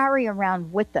we carry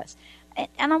around with us.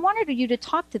 And I wanted you to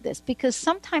talk to this because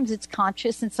sometimes it's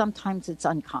conscious and sometimes it's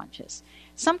unconscious.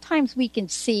 Sometimes we can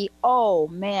see, oh,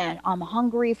 man, I'm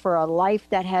hungry for a life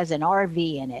that has an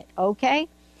RV in it, okay?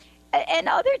 And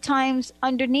other times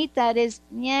underneath that is,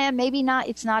 yeah, maybe not.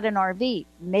 It's not an RV.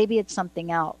 Maybe it's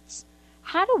something else.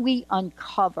 How do we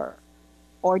uncover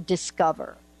or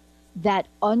discover that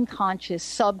unconscious,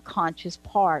 subconscious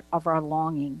part of our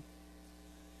longing?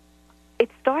 It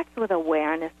starts with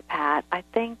awareness, Pat. I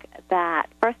think that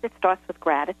first it starts with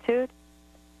gratitude,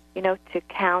 to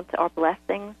count our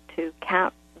blessings, to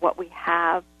count what we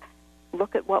have,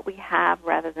 look at what we have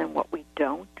rather than what we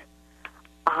don't.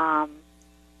 That's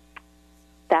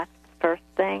the first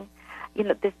thing.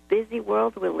 This busy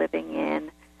world we're living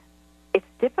in, it's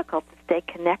difficult to stay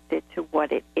connected to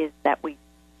what it is that we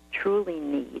truly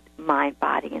need, mind,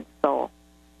 body, and soul.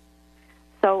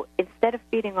 So instead of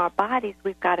feeding our bodies,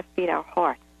 we've got to feed our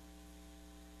hearts.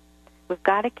 We've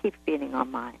got to keep feeding our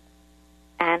minds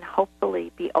and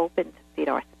hopefully be open to feed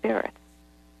our spirits.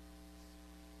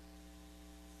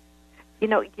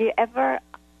 Do you ever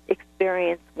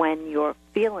experience when you're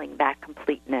feeling that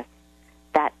completeness,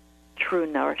 that true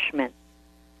nourishment?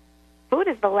 Food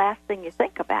is the last thing you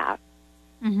think about.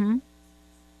 Mm-hmm.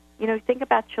 You think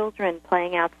about children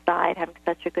playing outside, having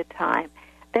such a good time.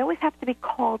 They always have to be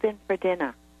called in for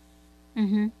dinner.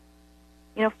 Mm-hmm.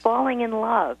 Falling in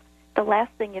love, the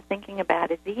last thing you're thinking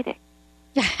about is eating.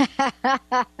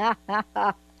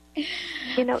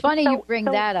 Funny you bring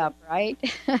that up, right?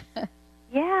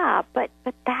 Yeah, but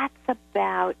that's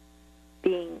about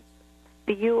being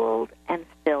fueled and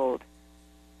filled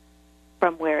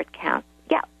from where it counts.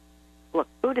 Yeah, look,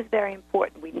 food is very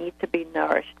important. We need to be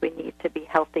nourished. We need to be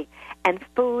healthy. And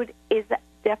food is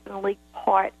definitely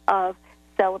part of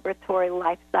celebratory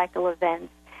life cycle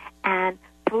events, and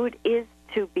food is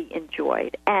to be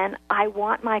enjoyed. And I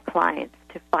want my clients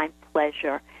to find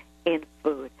pleasure in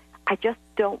food. I just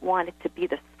don't want it to be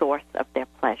the source of their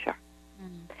pleasure.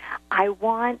 I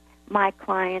want my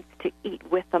clients to eat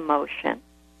with emotion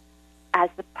as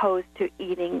opposed to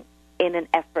eating in an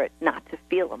effort not to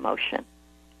feel emotion.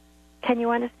 Can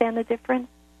you understand the difference?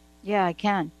 Yeah, I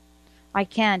can.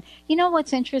 You know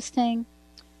what's interesting?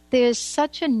 There's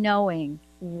such a knowing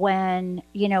when,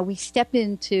 we step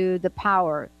into the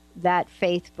power that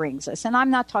faith brings us. And I'm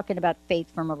not talking about faith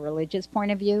from a religious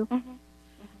point of view. Mm-hmm.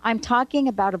 I'm talking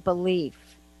about a belief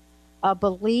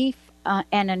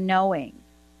and a knowing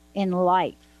in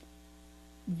life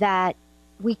that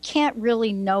we can't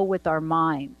really know with our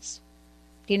minds.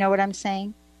 Do you know what I'm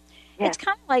saying? Yes. It's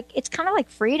kind of like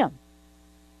freedom,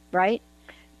 right?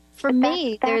 For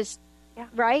me, there's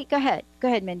right. Go ahead,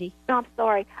 Mindy. No, I'm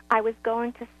sorry. I was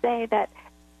going to say that's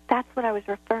what I was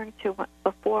referring to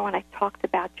before when I talked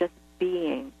about just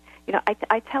being.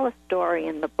 I tell a story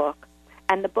in the book,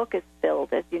 and the book is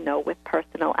filled, as you know, with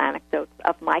personal anecdotes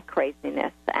of my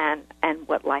craziness and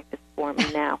what life is for me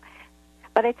now.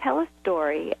 But I tell a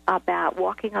story about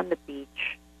walking on the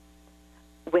beach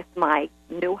with my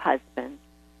new husband,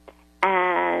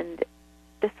 and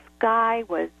the sky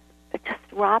was just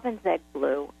robin's egg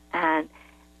blue, and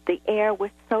the air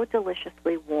was so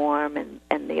deliciously warm,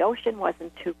 and the ocean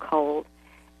wasn't too cold.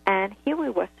 And here we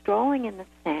were strolling in the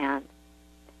sand,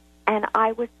 and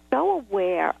I was so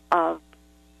aware of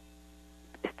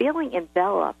feeling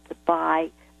enveloped by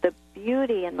the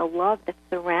beauty and the love that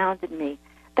surrounded me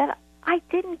that I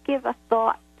didn't give a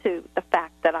thought to the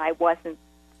fact that I wasn't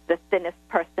the thinnest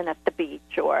person at the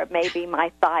beach, or maybe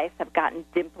my thighs have gotten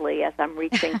dimply as I'm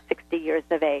reaching 60 years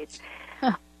of age.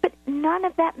 But none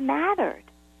of that mattered.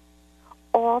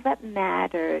 All that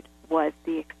mattered was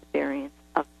the experience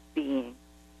of being.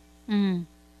 Mm.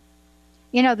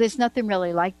 There's nothing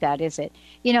really like that, is it?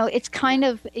 It's kind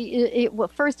of, well,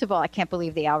 first of all, I can't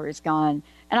believe the hour is gone.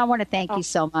 And I want to thank you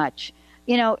so much.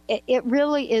 It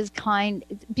really is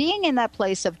being in that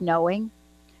place of knowing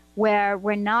where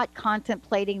we're not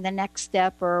contemplating the next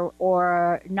step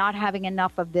or not having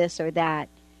enough of this or that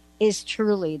is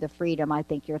truly the freedom I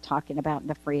think you're talking about, and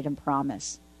the freedom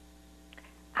promise.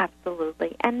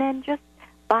 Absolutely. And then just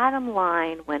bottom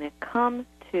line, when it comes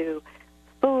to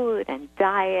food and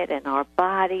diet and our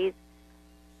bodies,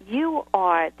 you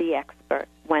are the expert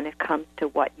when it comes to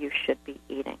what you should be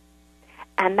eating.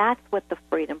 And that's what the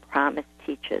Freedom Promise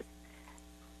teaches.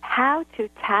 How to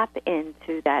tap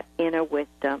into that inner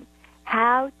wisdom,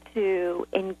 how to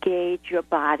engage your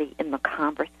body in the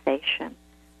conversation.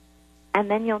 And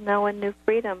then you'll know a new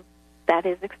freedom that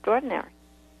is extraordinary.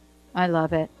 I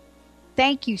love it.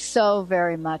 Thank you so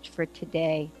very much for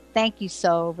today. Thank you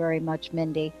so very much,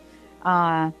 Mindy.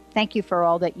 Thank you for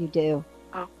all that you do.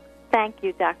 Oh, thank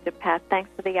you, Dr. Pat. Thanks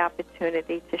for the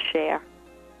opportunity to share.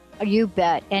 You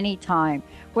bet. Anytime.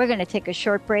 We're going to take a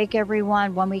short break,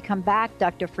 everyone. When we come back,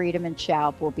 Dr. Freedom and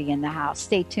Schaub will be in the house.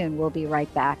 Stay tuned. We'll be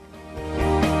right back.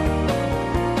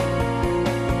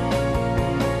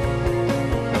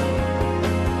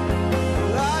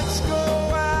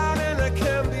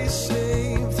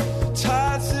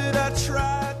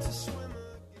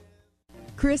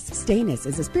 Chris Stanis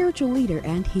is a spiritual leader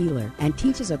and healer and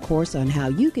teaches a course on how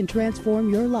you can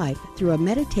transform your life through a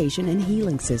meditation and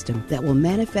healing system that will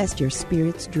manifest your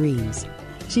spirit's dreams.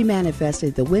 She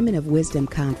manifested the Women of Wisdom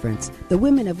Conference, the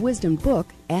Women of Wisdom book,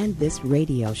 and this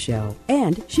radio show.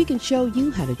 And she can show you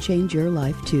how to change your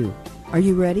life too. Are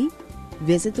you ready?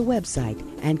 Visit the website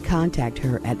and contact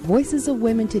her at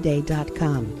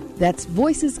voicesofwomentoday.com. That's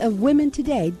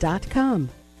voicesofwomentoday.com.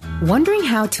 Wondering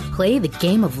how to play the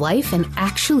game of life and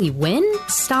actually win?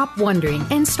 Stop wondering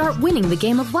and start winning the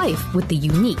game of life with the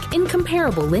unique,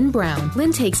 incomparable Lynn Brown.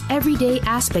 Lynn takes everyday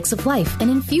aspects of life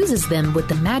and infuses them with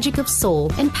the magic of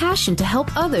soul and passion to help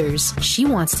others. She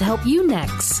wants to help you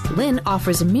next. Lynn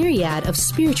offers a myriad of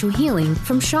spiritual healing,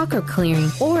 from chakra clearing,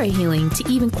 aura healing, to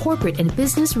even corporate and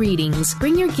business readings.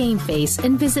 Bring your game face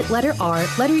and visit letter R,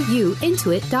 letter U,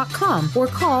 intuit.com or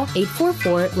call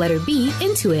 844 letter B,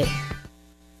 Intuit.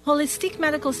 Holistic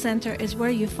Medical Center is where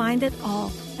you find it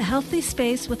all. A healthy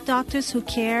space with doctors who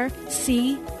care,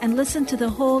 see, and listen to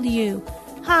the whole you.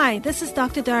 Hi, this is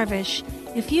Dr. Darvish.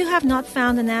 If you have not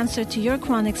found an answer to your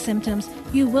chronic symptoms,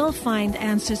 you will find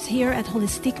answers here at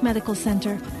Holistic Medical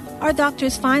Center. Our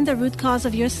doctors find the root cause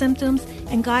of your symptoms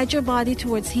and guide your body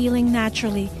towards healing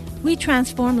naturally. We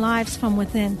transform lives from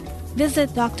within. Visit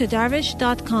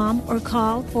drdarvish.com or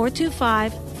call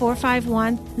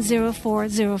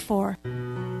 425-451-0404.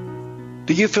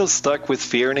 Do you feel stuck with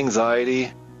fear and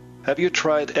anxiety? Have you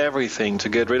tried everything to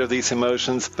get rid of these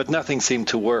emotions, but nothing seemed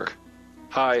to work?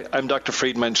 Hi, I'm Dr.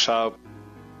 Friedman Schaub.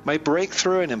 My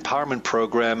Breakthrough and Empowerment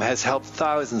program has helped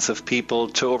thousands of people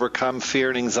to overcome fear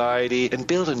and anxiety and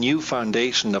build a new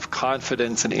foundation of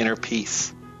confidence and inner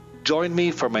peace. Join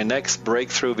me for my next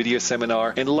Breakthrough video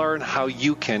seminar and learn how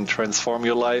you can transform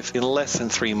your life in less than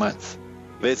 3 months.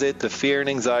 Visit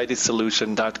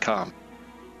thefearandanxietysolution.com.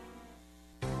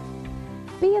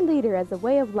 Be a leader as a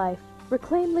way of life.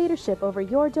 Reclaim leadership over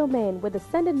your domain with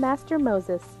Ascended Master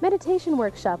Moses. Meditation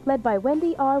workshop led by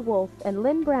Wendy R. Wolf and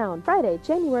Lynn Brown. Friday,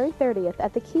 January 30th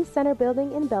at the Key Center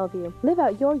building in Bellevue. Live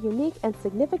out your unique and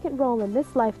significant role in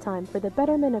this lifetime for the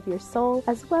betterment of your soul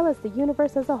as well as the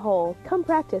universe as a whole. Come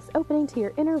practice opening to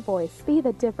your inner voice. Be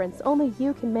the difference only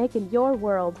you can make in your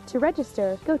world. To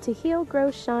register, go to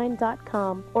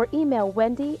healgrowshine.com or email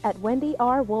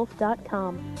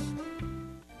wendy@wendyrwolf.com.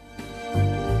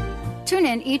 Tune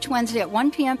in each Wednesday at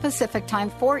 1 p.m. Pacific Time,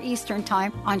 4 Eastern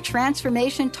Time on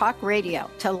Transformation Talk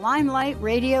Radio to Limelight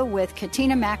Radio with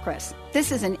Katina Makris.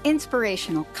 This is an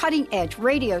inspirational, cutting-edge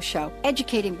radio show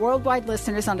educating worldwide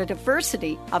listeners on a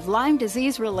diversity of Lyme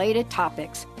disease-related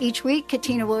topics. Each week,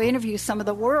 Katina will interview some of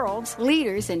the world's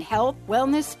leaders in health,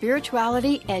 wellness,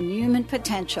 spirituality, and human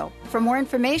potential. For more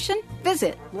information,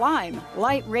 visit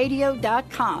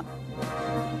limelightradio.com.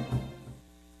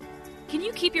 Can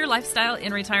you keep your lifestyle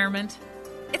in retirement?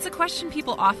 It's a question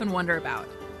people often wonder about.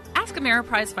 Ask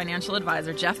Ameriprise financial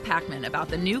advisor Jeff Packman about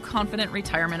the new Confident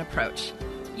Retirement Approach.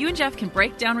 You and Jeff can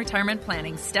break down retirement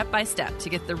planning step by step to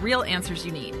get the real answers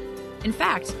you need. In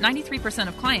fact, 93%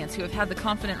 of clients who have had the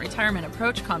Confident Retirement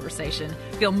Approach conversation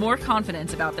feel more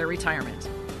confident about their retirement.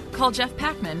 Call Jeff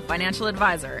Packman, financial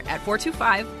advisor, at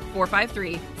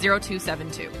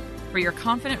 425-453-0272 for your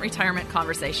Confident Retirement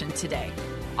conversation today.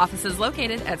 Offices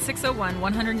located at 601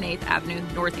 108th Avenue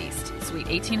Northeast, Suite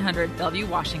 1800, Bellevue,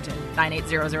 Washington,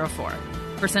 98004.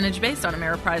 Percentage based on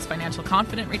Ameriprise Financial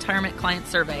Confident Retirement Client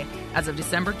Survey as of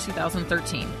December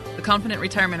 2013. The Confident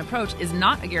Retirement Approach is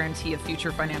not a guarantee of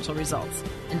future financial results.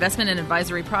 Investment and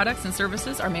advisory products and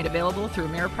services are made available through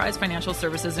Ameriprise Financial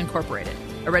Services Incorporated,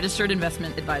 a registered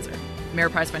investment advisor.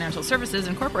 Ameriprise Financial Services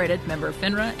Incorporated, member of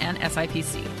FINRA and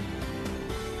SIPC.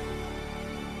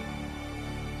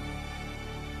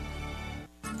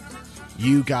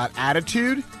 You got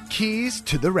attitude? Keys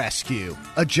to the rescue.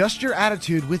 Adjust your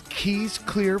attitude with Keys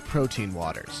Clear Protein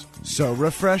Waters. So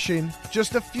refreshing.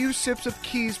 Just a few sips of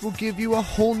Keys will give you a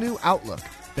whole new outlook,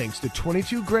 thanks to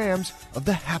 22 grams of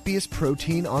the happiest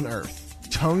protein on earth.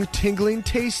 Tongue-tingling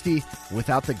tasty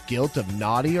without the guilt of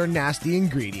naughty or nasty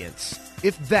ingredients.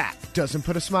 If that doesn't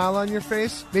put a smile on your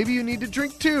face, maybe you need to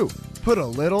drink too. Put a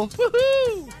little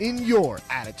woohoo in your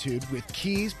attitude with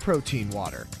Keys Protein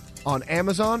Water. On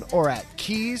Amazon or at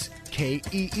Keys,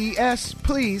 Kees,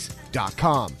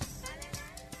 please.com.